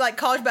at like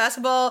college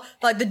basketball,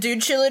 like the dude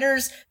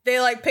cheerleaders, they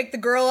like pick the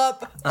girl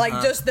up, like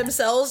just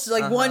themselves,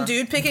 like one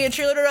dude picking a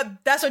cheerleader up?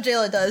 That's what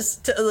Jayla does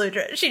to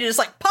Eludra. She just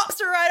like pops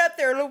her right up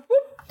there, whoop,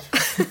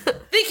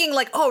 thinking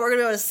like, oh, we're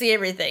gonna be able to see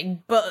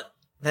everything, but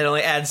That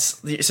only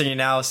adds, so you're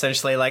now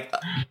essentially like...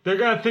 They're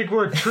gonna think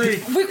we're a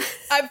treat.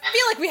 I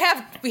feel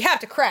like we have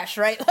to crash,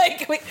 right?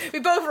 Like, we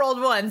both rolled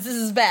 1s. This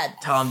is bad.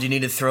 Tom, do you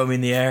need to throw me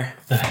in the air?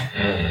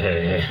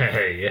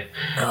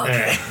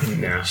 Okay.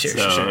 No.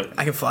 Sure.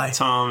 I can fly.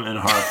 Tom and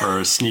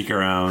Harper sneak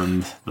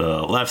around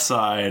the left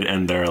side,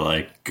 and they're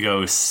like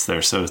ghosts.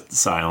 They're so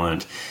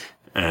silent.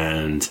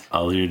 And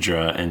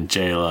Eludra and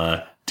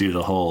Jayla do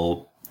the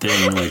whole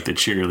thing like the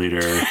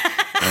cheerleader.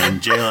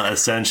 And Jayla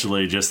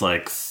essentially just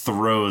like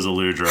throws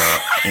Eludra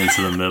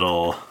into the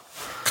middle.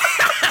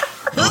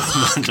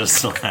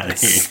 Just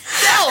Slatty.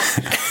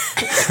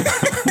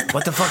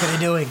 What the fuck are they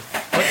doing?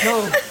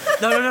 What?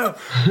 No.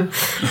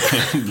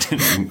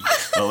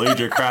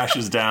 Eludra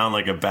crashes down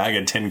like a bag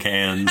of tin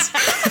cans.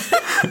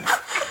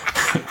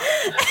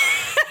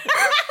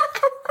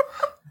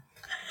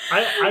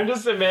 I'm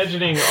just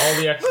imagining all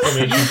the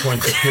exclamation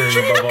points appearing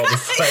above all the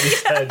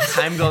Slatty's heads.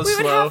 Time goes We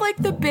slow. would have like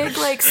the big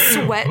like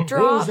sweat was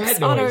drops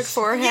that on our noise?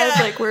 forehead, Yeah.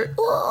 like we're.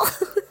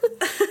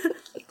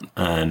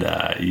 And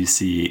you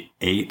see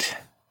 8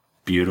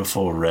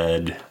 beautiful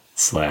red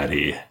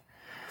Slatty.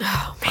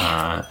 Oh,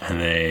 man.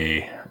 And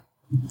they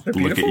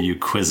look at you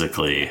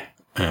quizzically.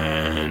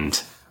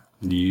 And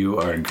you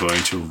are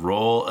going to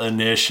roll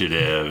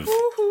initiative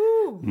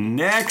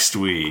next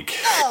week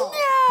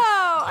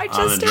I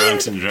on the just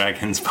Drunks did. and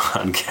Dragons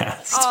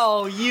podcast.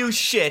 Oh, you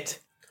shit.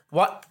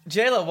 What?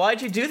 Jayla,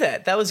 why'd you do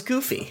that? That was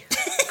goofy.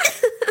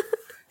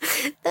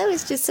 That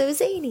was just so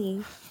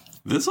zany.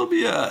 This will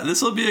be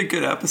a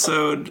good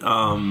episode.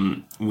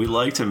 We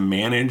like to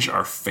manage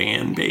our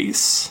fan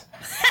base,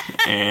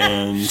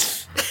 and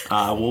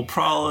we'll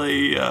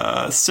probably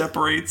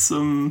separate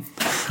some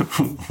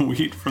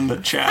wheat from the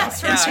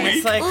chaff this week.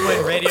 It's like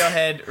when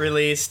Radiohead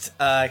released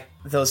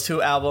those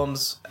 2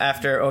 albums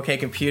after OK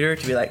Computer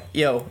to be like,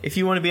 yo, if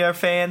you want to be our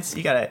fans,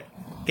 you gotta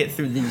get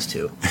through these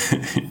 2.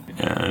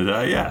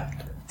 And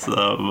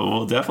so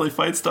we'll definitely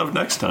fight stuff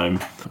next time.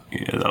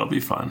 Yeah, that'll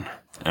be fun.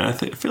 And I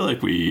feel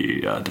like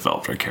we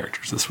developed our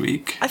characters this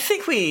week. I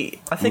think we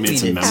made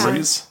some did.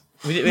 memories.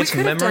 We made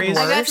some memories.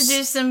 I got to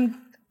do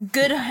some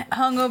good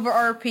hungover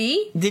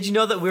RP. Did you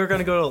know that we were going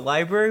to go to a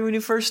library when you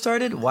first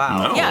started?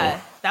 Wow. No.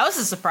 Yeah, that was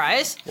a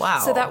surprise. Wow.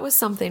 So that was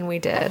something we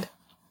did.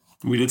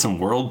 We did some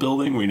world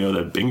building. We know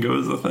that bingo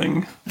is a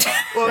thing.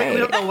 Well, we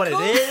don't know what it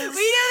is.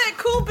 We know that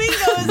cool bingo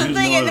is We the just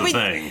thing. know And it's a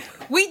then thing.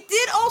 we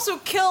did also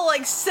kill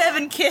like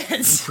 7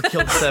 kids. We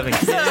killed 7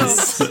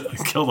 kids.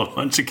 Killed a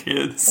bunch of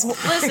kids.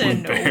 Listen,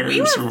 with bears we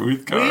were- from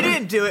Uthgar. We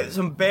didn't do it.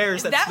 Some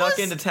bears that snuck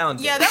into town.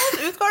 Yeah, that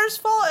was Uthgar's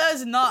fault. That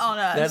is not on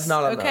us. That's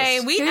not on okay,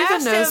 us. we Who asked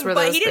even knows him, where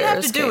but those he didn't have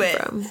bears to do came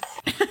it.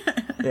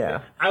 from?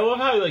 Yeah. I love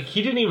how like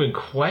he didn't even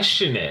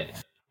question it.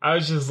 I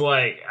was just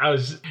like,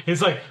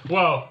 it's like,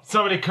 whoa,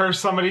 somebody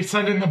cursed somebody,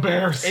 send in the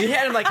bears. And he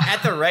had him like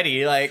at the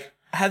ready. Like,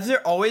 has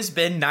there always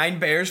been 9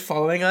 bears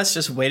following us,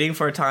 just waiting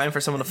for a time for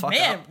someone to fuck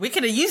Man, up? we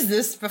could have used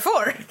this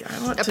before.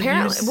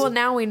 Apparently, well,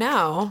 now we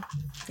know.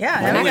 Yeah,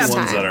 The that only next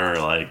ones time. that are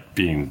like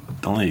the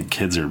only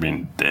kids are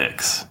being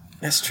dicks.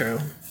 That's true.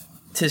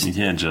 You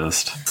can't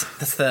just.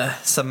 That's the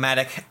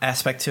somatic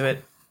aspect to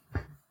it.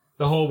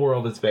 The whole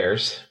world is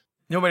bears.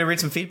 You want me to read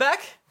some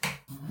feedback?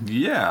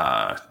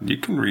 Yeah, you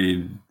can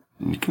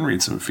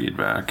read some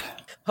feedback.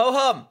 Ho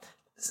hum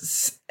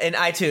in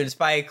iTunes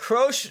by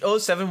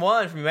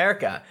Crosh071 from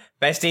America.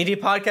 Best D&D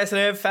podcast that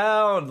I have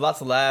found.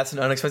 Lots of laughs and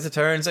unexpected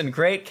turns and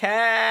great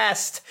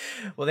cast.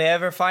 Will they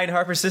ever find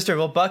Harper's sister?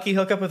 Will Bucky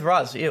hook up with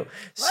Roz? Ew.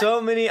 So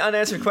many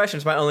unanswered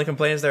questions. My only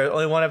complaint is there's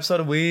only one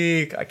episode a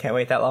week. I can't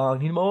wait that long.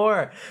 Need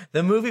more.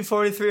 The movie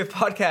 43 of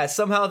podcasts.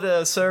 Somehow the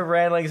absurd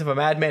ramblings of a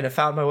madman have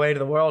found my way to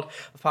the world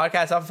of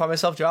podcasts. I often find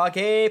myself jaw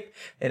agape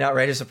in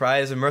outrageous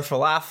surprise and mirthful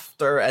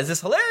laughter as this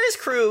hilarious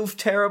crew of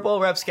terrible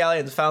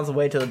rapscallions found the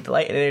way to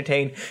delight and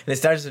entertain in this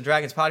Dungeons &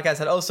 Dragons podcast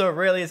that also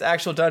rarely is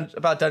actual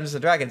about Dungeons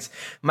 & Dragons.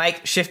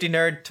 Mike, Shifty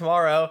Nerd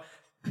Tomorrow,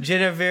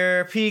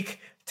 Genevieve Peak,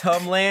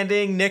 Tom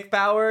Landing, Nick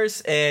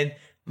Bowers, and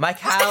Mike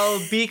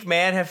Howell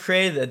Beekman have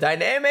created a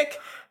dynamic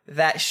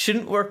that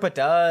shouldn't work but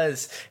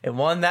does, and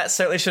one that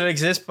certainly should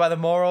exist by the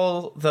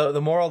moral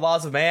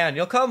laws of man.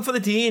 You'll come for the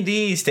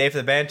D&D, stay for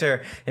the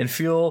banter, and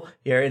fuel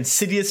your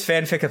insidious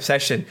fanfic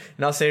obsession.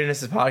 And all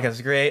seriousness, this podcast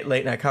is great.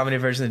 Late night comedy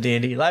version of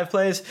D&D live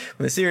plays,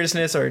 when the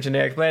seriousness or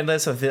generic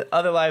blandness of the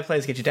other live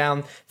plays get you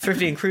down.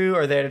 Thrifty and crew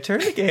are there to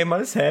turn the game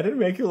on its head and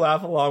make you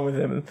laugh along with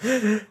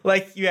them,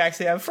 like you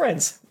actually have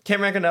friends.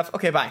 Can't rank enough.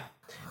 Okay, bye.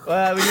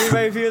 When you read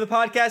my review of the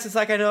podcast, it's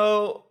like I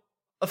know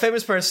a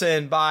famous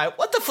person by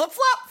What the Flip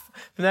Flop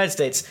from the United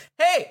States.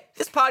 Hey,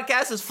 this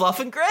podcast is fluff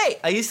and great.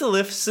 I used to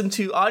listen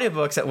to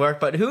audiobooks at work,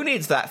 but who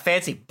needs that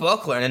fancy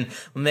book learning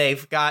when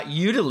they've got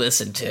you to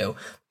listen to?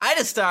 I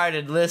just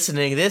started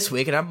listening this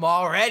week and I'm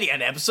already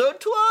on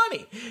episode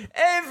 20.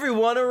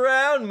 Everyone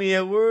around me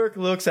at work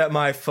looks at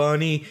my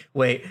funny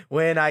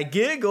when I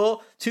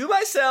giggle to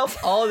myself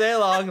all day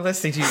long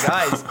listening to you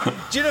guys.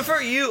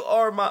 Jennifer, you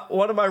are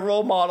one of my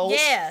role models.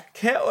 Yeah.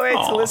 Can't wait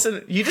to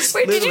listen. You just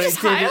Wait, did you literally just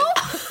Kyle?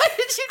 I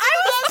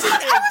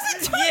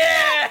wasn't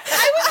Yeah.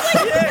 I was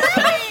like,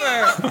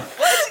 Jennifer.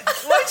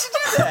 Why'd you do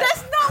that?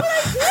 That's not what I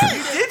did.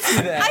 You did do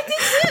that. I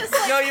did this.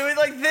 Like, no, you went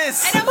like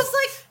this. And I was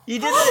like, you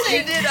did it.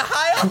 You did a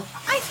Heil.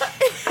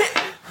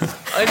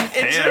 And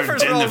Hey,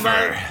 Jennifer's role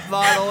Jennifer.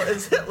 model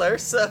is Hitler,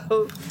 so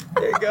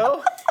there you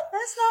go.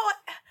 That's not what.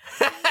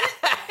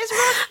 It's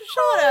Rosh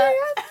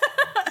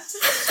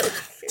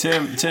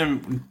Hashanah.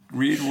 Tim,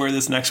 read where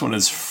this next one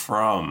is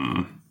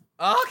from.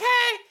 Okay.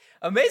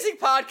 Amazing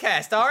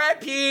podcast.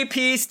 R.I.P.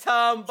 Peace,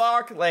 Tom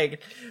Barkley.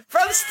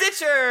 From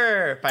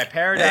Stitcher by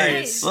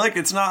Paradise. Hey, look,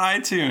 it's not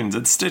iTunes.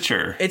 It's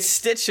Stitcher. It's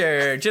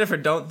Stitcher. Jennifer,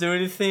 don't do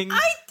anything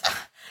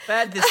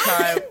bad this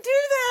time. Do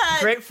that.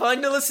 Great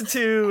fun to listen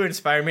to.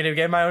 Inspired me to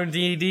get my own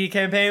D&D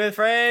campaign with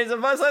friends and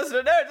must listen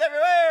to nerds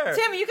everywhere.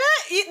 Tim, you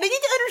need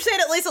to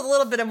understand at least a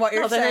little bit of what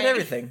you're They saying. heard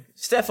everything.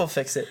 Steph will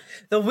fix it.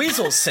 The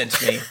Weasels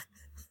sent me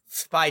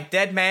by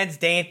Dead Man's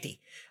Dante.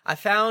 I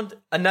found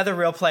another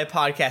Real Play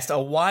podcast a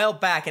while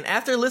back, and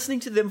after listening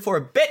to them for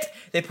a bit,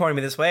 they pointed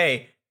me this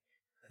way.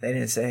 They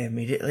didn't say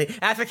immediately.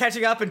 After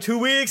catching up in 2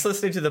 weeks,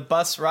 listening to the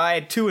bus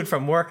ride to and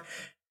from work,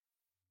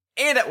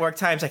 and at work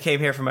times I came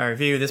here for my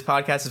review. This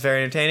podcast is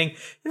very entertaining,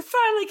 and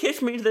finally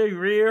kicked me to the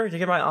rear to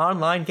get my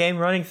online game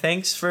running.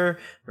 Thanks for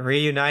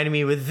reuniting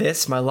me with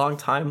this, my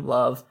longtime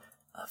love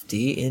of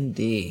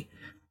D&D.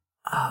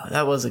 Oh,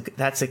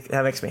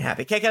 that makes me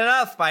happy. Can't get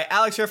enough by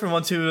Alex Sher from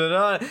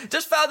 12.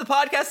 Just found the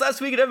podcast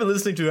last week and I've been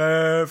listening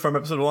to from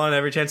episode 1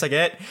 every chance I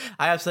get.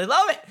 I absolutely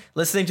love it.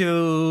 Listening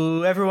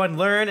to everyone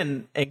learn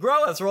and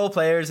grow as role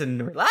players in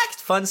a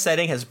relaxed, fun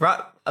setting has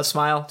brought a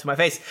smile to my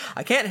face.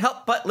 I can't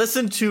help but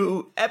listen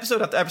to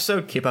episode after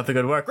episode. Keep up the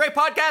good work. Great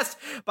podcast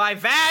by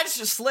Vag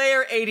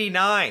Slayer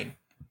 89.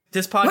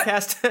 This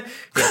podcast,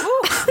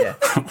 yeah.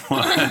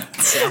 What?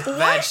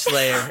 Vag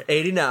Slayer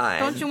 89.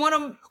 Don't you want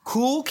to?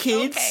 Cool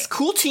kids,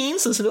 cool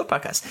teens, listen to a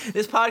podcast.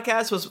 This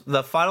podcast was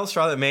the final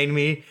straw that made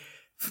me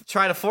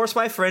try to force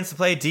my friends to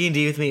play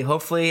D&D with me.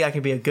 Hopefully I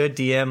can be a good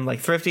DM like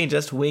Thrifty and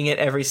just wing it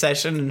every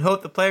session and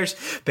hope the players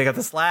pick up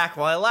the slack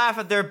while I laugh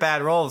at their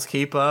bad rolls.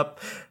 Keep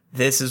up.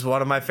 This is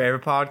one of my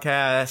favorite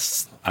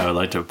podcasts. I would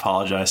like to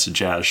apologize to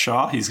Jazz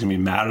Shaw. He's going to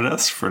be mad at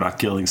us for not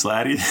killing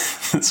Slatty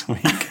this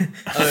week.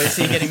 Oh, is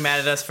he getting mad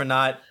at us for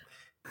not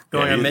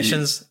going on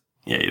missions?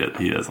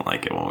 He doesn't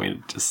like it when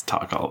we just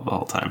talk the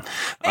whole time.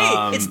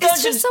 Hey, it's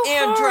Dungeons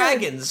and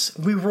Dragons.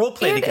 We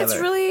roleplay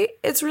together.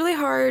 It's really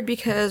hard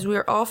because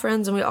we're all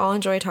friends and we all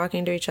enjoy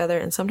talking to each other,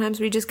 and sometimes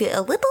we just get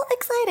a little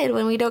excited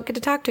when we don't get to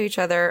talk to each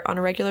other on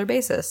a regular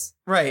basis.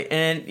 Right,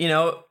 and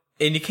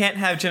and you can't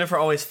have Jennifer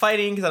always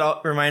fighting because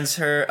that reminds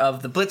her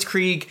of the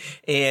Blitzkrieg,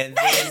 and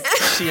then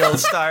she'll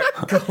start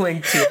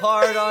going too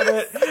hard on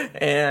it,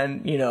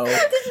 and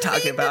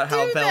talking about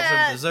how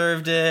Belgium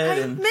deserved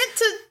it. I meant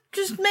to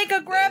just make a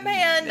grab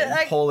hand.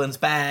 Poland's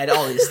bad.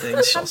 All these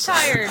things. I'm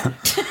tired.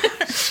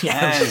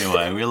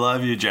 Anyway, we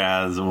love you,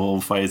 Jazz.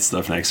 We'll fight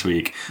stuff next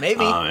week.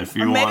 Maybe. If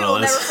you Or maybe want to we'll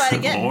never listen, fight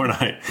again. or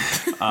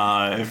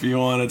not. If you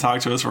want to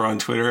talk to us, we're on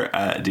Twitter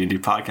at D&D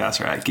Podcast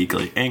or at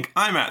Geekly Inc.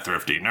 I'm at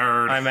Thrifty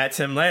Nerd. I'm at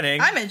Tim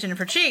Lanning. I'm at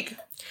Jennifer Cheek.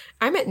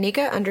 I'm at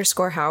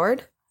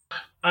Nika_Howard.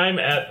 I'm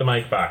at the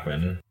Mike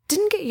Bachman.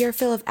 Didn't get your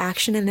fill of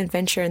action and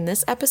adventure in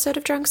this episode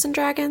of Drunks and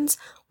Dragons?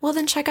 Well,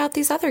 then check out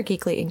these other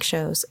Geekly Inc.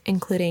 shows,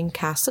 including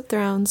Cast of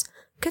Thrones,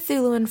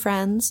 Cthulhu and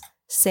Friends,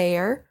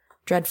 Sayer,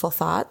 Dreadful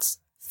Thoughts,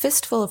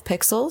 Fistful of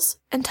Pixels,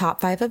 and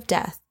Top 5 of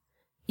Death.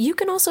 You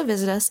can also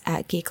visit us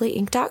at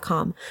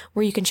geeklyinc.com,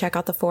 where you can check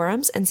out the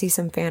forums and see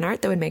some fan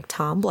art that would make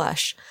Tom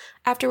blush.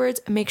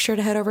 Afterwards, make sure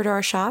to head over to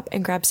our shop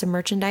and grab some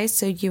merchandise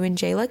so you and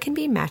Jayla can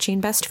be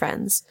matching best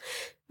friends.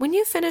 When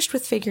you've finished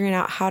with figuring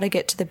out how to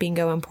get to the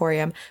Bingo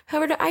Emporium, head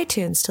over to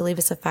iTunes to leave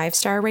us a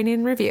 5-star rating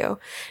and review.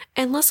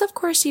 Unless, of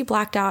course, you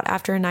blacked out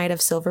after a night of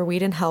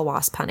silverweed and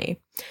hellwasp honey.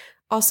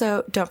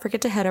 Also, don't forget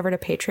to head over to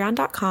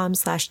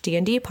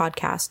patreon.com/D&D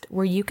podcast,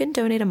 where you can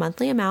donate a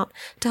monthly amount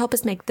to help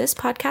us make this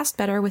podcast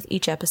better with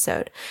each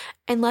episode,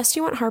 unless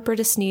you want Harper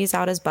to sneeze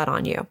out his butt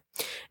on you.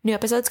 New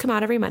episodes come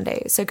out every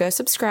Monday, so go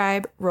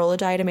subscribe, roll a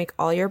die to make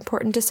all your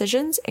important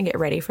decisions, and get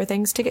ready for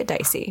things to get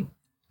dicey.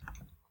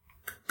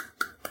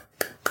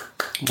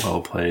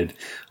 Well played.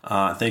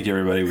 Thank you,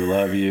 everybody. We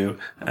love you,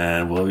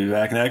 and we'll be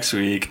back next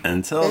week.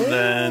 Until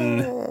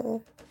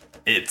then,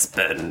 it's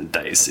been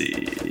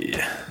dicey.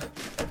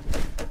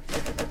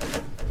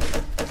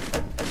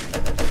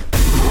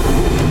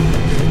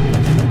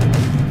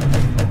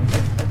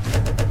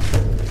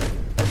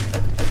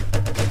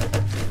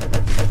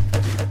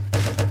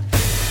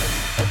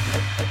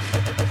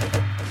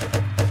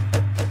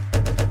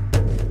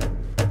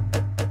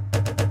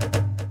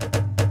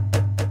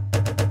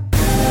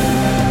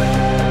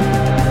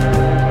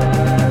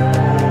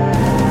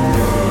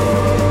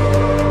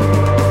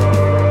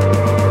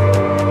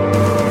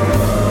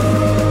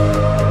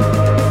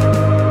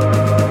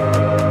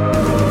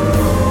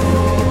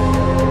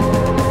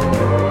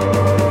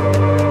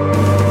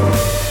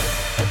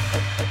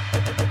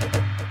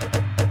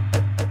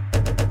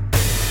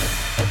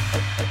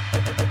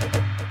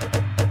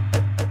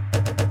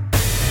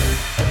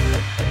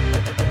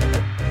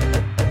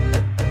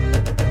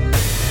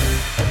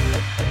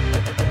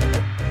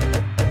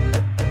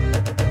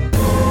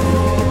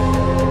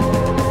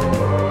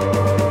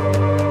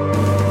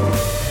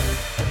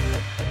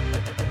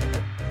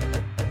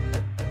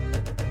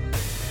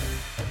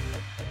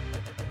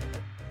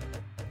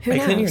 Are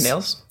you cleaning your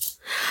nails?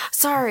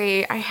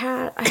 Sorry, I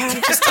had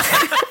just.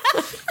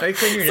 Are you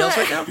cleaning your nails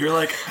right now? You're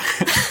like,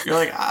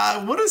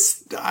 what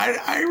is?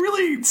 I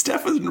really,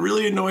 Stefan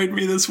really annoyed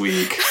me this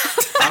week.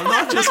 I'm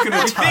not just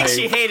gonna type. You think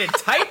she hated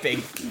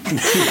typing?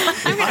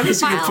 I'm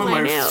just gonna put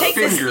my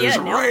fingers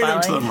right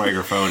up to the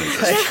microphone and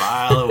just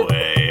file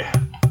away.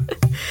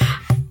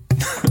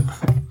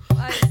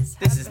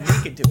 This is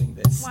Nika doing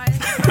this.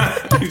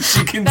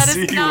 She can That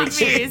see is not what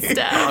me,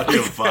 Steph.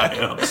 audio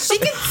file. She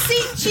can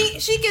see.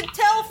 She can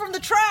tell from the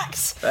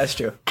tracks. That's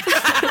true.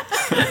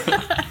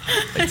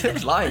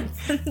 Tim's lying.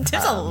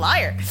 Tim's a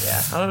liar.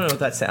 Yeah, I don't know what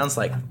that sounds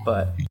like,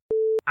 but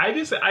I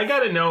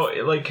gotta know,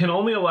 like, can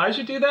only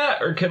Elijah do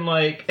that, or can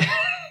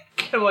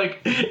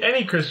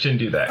any Christian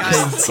do that?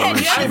 Yeah,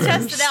 you have to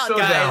test it out, so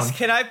guys.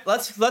 Can I?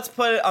 Let's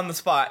put it on the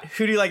spot.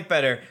 Who do you like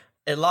better,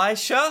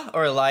 Elisha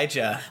or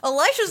Elijah?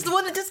 Elisha's the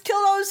one that just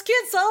killed all his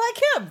kids, so I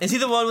like him. Is he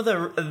the one with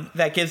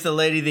that gives the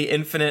lady the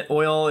infinite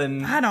oil?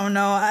 And I don't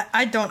know.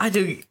 I don't. I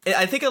do.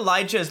 I think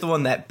Elijah is the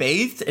one that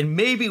bathed and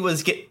maybe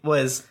was.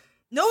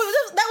 No,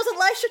 that was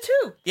Elisha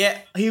too. Yeah,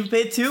 he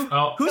bathed too.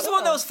 Oh. Who's the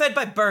one that was fed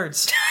by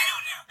birds? I don't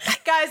know.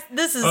 Guys,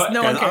 this is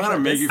no Guys, one cares. I'm gonna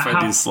about make this. you fight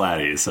these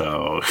Slatty.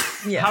 So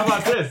Yeah. How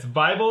about this?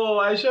 Bible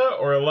Elijah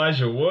or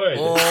Elijah Wood?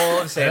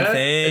 Oh, same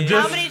thing.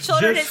 How many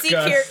children has he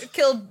discuss.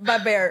 killed by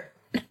bear?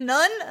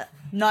 None.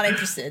 Not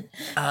interested.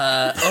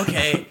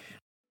 Okay.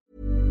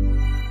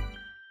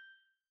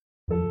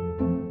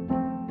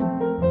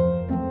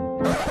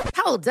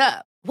 Hold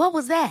up. What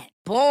was that?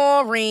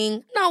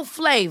 Boring. No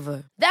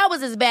flavor. That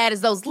was as bad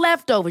as those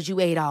leftovers you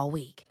ate all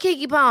week.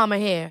 Keke Palmer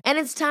here, and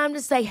it's time to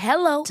say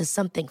hello to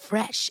something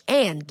fresh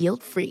and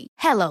guilt-free.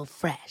 Hello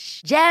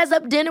Fresh. Jazz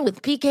up dinner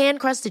with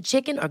pecan-crusted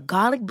chicken or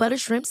garlic butter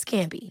shrimp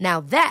scampi. Now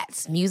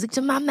that's music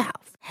to my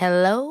mouth.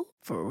 Hello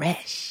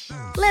Fresh.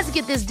 Let's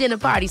get this dinner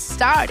party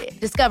started.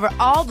 Discover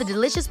all the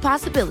delicious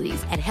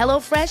possibilities at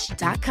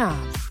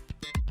hellofresh.com.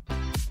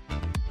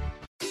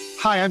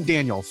 Hi, I'm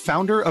Daniel,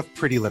 founder of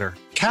Pretty Litter.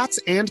 Cats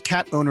and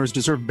cat owners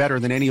deserve better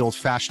than any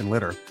old-fashioned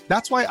litter.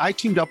 That's why I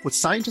teamed up with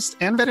scientists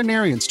and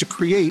veterinarians to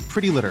create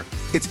Pretty Litter.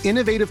 Its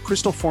innovative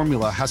crystal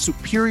formula has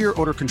superior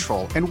odor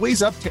control and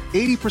weighs up to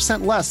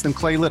 80% less than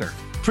clay litter.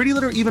 Pretty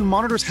Litter even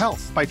monitors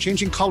health by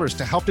changing colors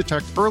to help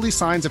detect early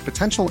signs of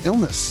potential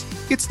illness.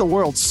 It's the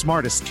world's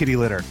smartest kitty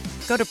litter.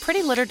 Go to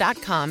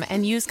prettylitter.com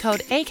and use code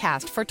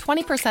ACAST for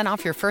 20%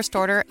 off your first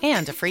order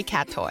and a free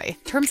cat toy.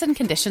 Terms and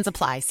conditions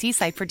apply. See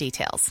site for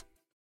details.